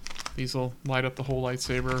little, these will light up the whole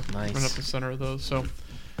lightsaber. Nice. Run up the center of those. So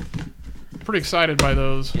pretty excited by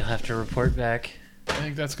those. You'll have to report back. I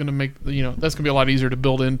think that's going to make, you know, that's going to be a lot easier to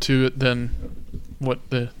build into it than what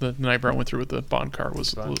the Nightbrow went through with the Bond car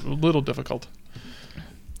was a little difficult.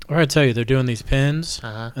 Or I tell you, they're doing these pins,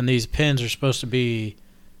 Uh-huh. and these pins are supposed to be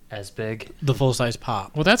As big. the full-size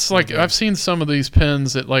pop. Well, that's like, I've seen some of these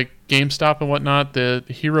pins at like GameStop and whatnot, the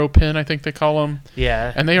Hero pin, I think they call them.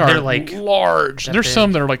 Yeah. And they are They're like large. that There's big.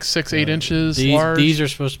 some that are like 6-8 inches These, large. these are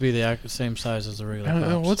supposed to be the same size as the regular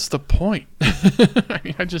pops. What's the point? I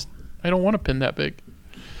mean, I don't want a pin that big.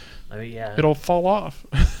 I mean, yeah. It'll fall off.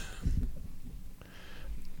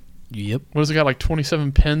 Yep. What has it got, like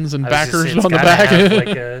 27 pins and I was just backers saying, it's on the gotta back? have like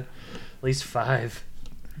at least 5.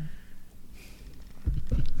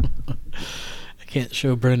 I can't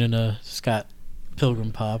show Brendan a Scott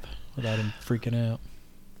Pilgrim pop without him freaking out.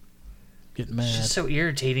 Getting It's mad. just so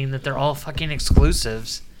irritating that they're all fucking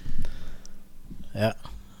exclusives. Yeah.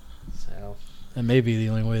 So, That may be the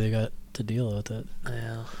only way they got to deal with it.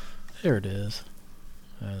 well, There it is.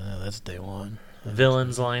 That's day one. the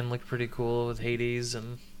villains line looked pretty cool with Hades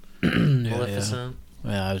and Yeah, Maleficent.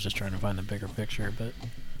 yeah, I was just trying to find a bigger picture, but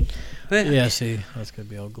But yeah, see, that's gonna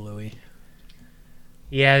be all gluey.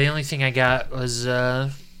 yeah, the only thing I got was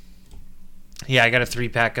I got a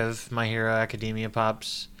 3-pack of My Hero Academia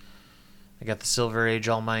pops. I got the Silver Age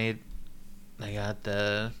All Might. I got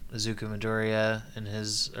the Izuku Midoriya in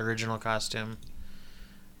his original costume,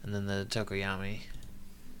 and then the Tokoyami.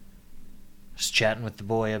 Just chatting with the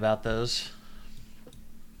boy about those.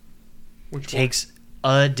 Which Takes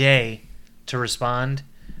a day to respond,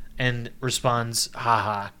 and responds,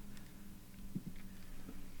 haha.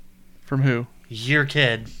 From who? Your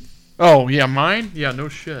kid. Oh, yeah, mine? Yeah, no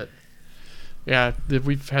shit. Yeah,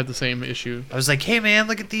 we've had the same issue. I was like, hey man,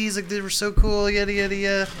 look at these, like they were so cool, yada yada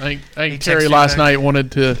yada. I He think Terry texted last back. night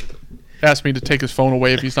wanted to ask me to take his phone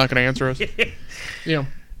away if he's not going to answer us. You know,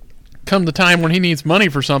 come the time when he needs money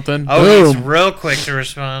for something, Oh, he's boom, real quick to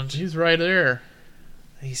respond. he's right there.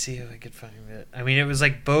 Let me see if I could find it. I mean, it was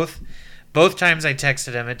like both times I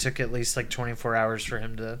texted him, it took at least like 24 hours for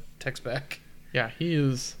him to text back. Yeah, he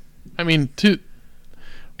is. I mean,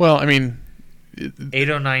 well, I mean,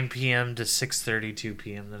 8:09 p.m. to 6:32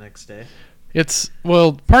 p.m. the next day.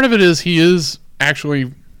 part of it is he is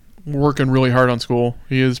actually working really hard on school.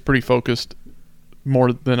 He is pretty focused,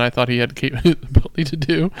 more than I thought he had capability to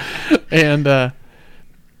do, and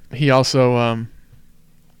he also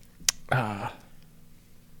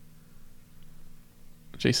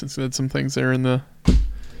Jason said some things there in the.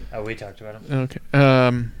 Oh, we talked about him. Okay.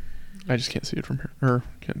 I just can't see it from here, or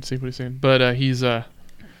can't see what he's saying. But he's in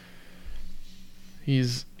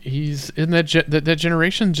that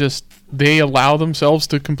generation. Just they allow themselves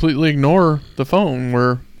to completely ignore the phone.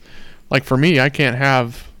 Where, like for me, I can't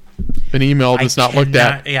have an email that's not looked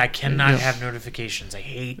at. Yeah, I cannot Yeah. have notifications. I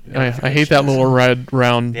hate. I hate that little red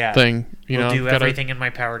round Yeah. thing. You Will know, do everything in my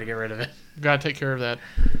power to get rid of it. Gotta take care of that.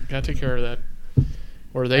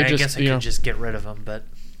 Or they I just, guess I you could know, just get rid of them, but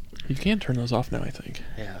you can turn those off now. I think.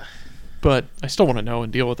 yeah. But I still want to know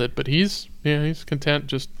and deal with it. But he's content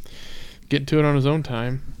just getting to it on his own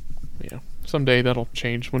time. You know, someday that'll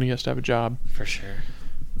change when he has to have a job. For sure.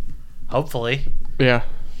 Hopefully. Yeah.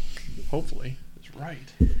 Hopefully. That's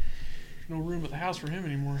right. There's no room at the house for him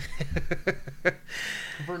anymore.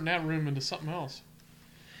 Converting that room into something else.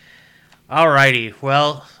 Alrighty.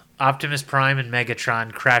 Well, Optimus Prime and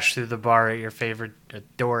Megatron crash through the bar at your favorite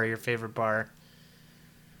door at your favorite bar.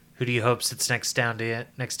 Who do you hope sits next to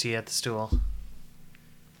you at the stool?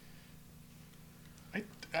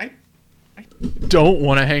 I don't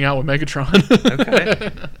want to hang out with Megatron.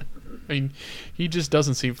 Okay. I mean, he just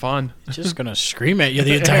doesn't seem fun. He's just gonna scream at you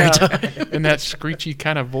the entire time. In that screechy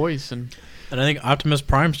kind of voice. And I think Optimus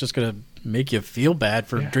Prime's just gonna make you feel bad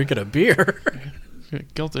for drinking a beer.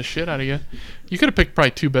 guilt the shit out of you. You could have picked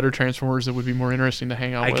probably two better Transformers that would be more interesting to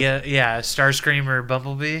hang out with. Starscream or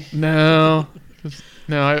Bumblebee. No,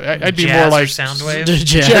 I'd be Jazz more like or Soundwave.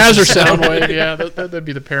 Jazz or Soundwave. Yeah, that'd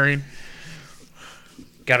be the pairing.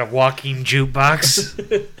 Got a walking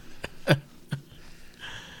jukebox.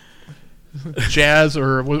 Jazz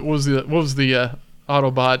or what was the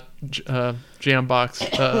Autobot jam box?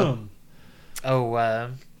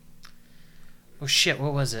 Oh shit!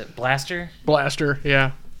 What was it? Blaster. Blaster.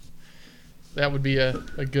 Yeah, that would be a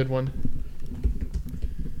good one.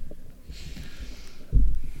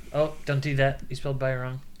 Oh, don't do that. You spelled "by"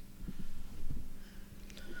 wrong.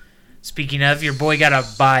 Speaking of, your boy got a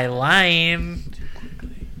byline.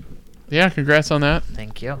 Yeah, congrats on that.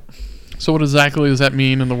 Thank you. So what exactly does that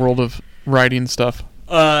mean in the world of writing stuff?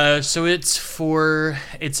 So it's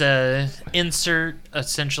a insert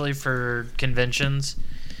essentially for conventions.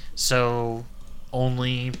 So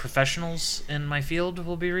only professionals in my field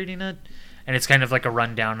will be reading it, and it's kind of like a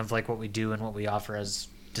rundown of like what we do and what we offer as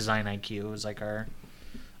Design IQ is like our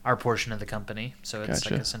portion of the company. So it's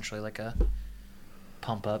Gotcha. like essentially like a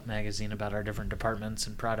pump up magazine about our different departments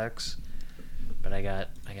and products. But I got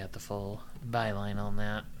the full byline on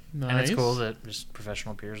that. Nice. And it's cool that just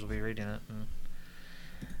professional peers will be reading it, and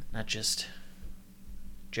not just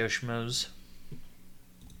Joe Schmoes.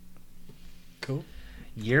 Cool.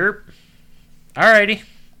 Yerp. Alrighty.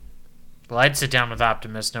 Well, I'd sit down with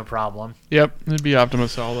Optimus, no problem. Yep, it'd be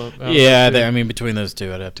Optimus all up. Between those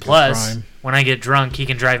two, I'd have to go Plus, Prime. when I get drunk, he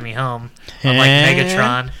can drive me home. Unlike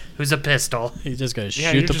Megatron, who's a pistol. He's just gonna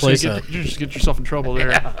Yeah, shoot the place up. You just get yourself in trouble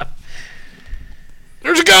there. Yeah.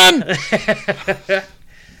 There's a gun!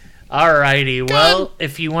 Alrighty. Well,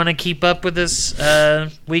 if you want to keep up with us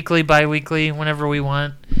weekly, bi-weekly, whenever we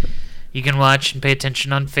want, you can watch and pay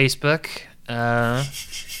attention on Facebook.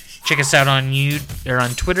 Check us out on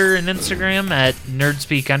Twitter and Instagram at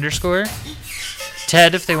nerdspeak_.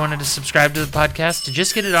 Ted, if they wanted to subscribe to the podcast, to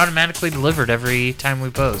just get it automatically delivered every time we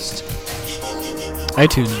post.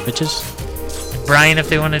 iTunes, bitches. Brian, if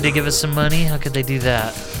they wanted to give us some money, how could they do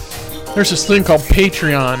that? There's this thing called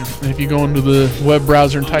Patreon. And if you go into the web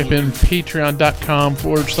browser and type in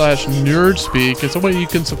patreon.com/nerdspeak, it's a way you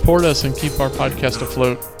can support us and keep our podcast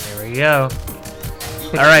afloat. There we go.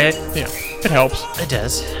 All right. Yeah, it helps. It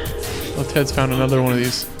does. Well, Ted's found another one of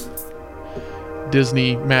these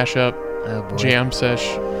Disney mashup Oh, boy. jam sesh.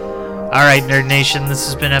 All right, Nerd Nation, this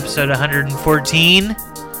has been episode 114.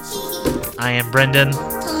 I am Brendan. We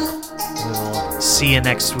will see you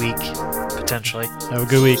next week, potentially. Have a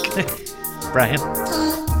good week. Brian.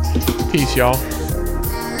 Peace, y'all.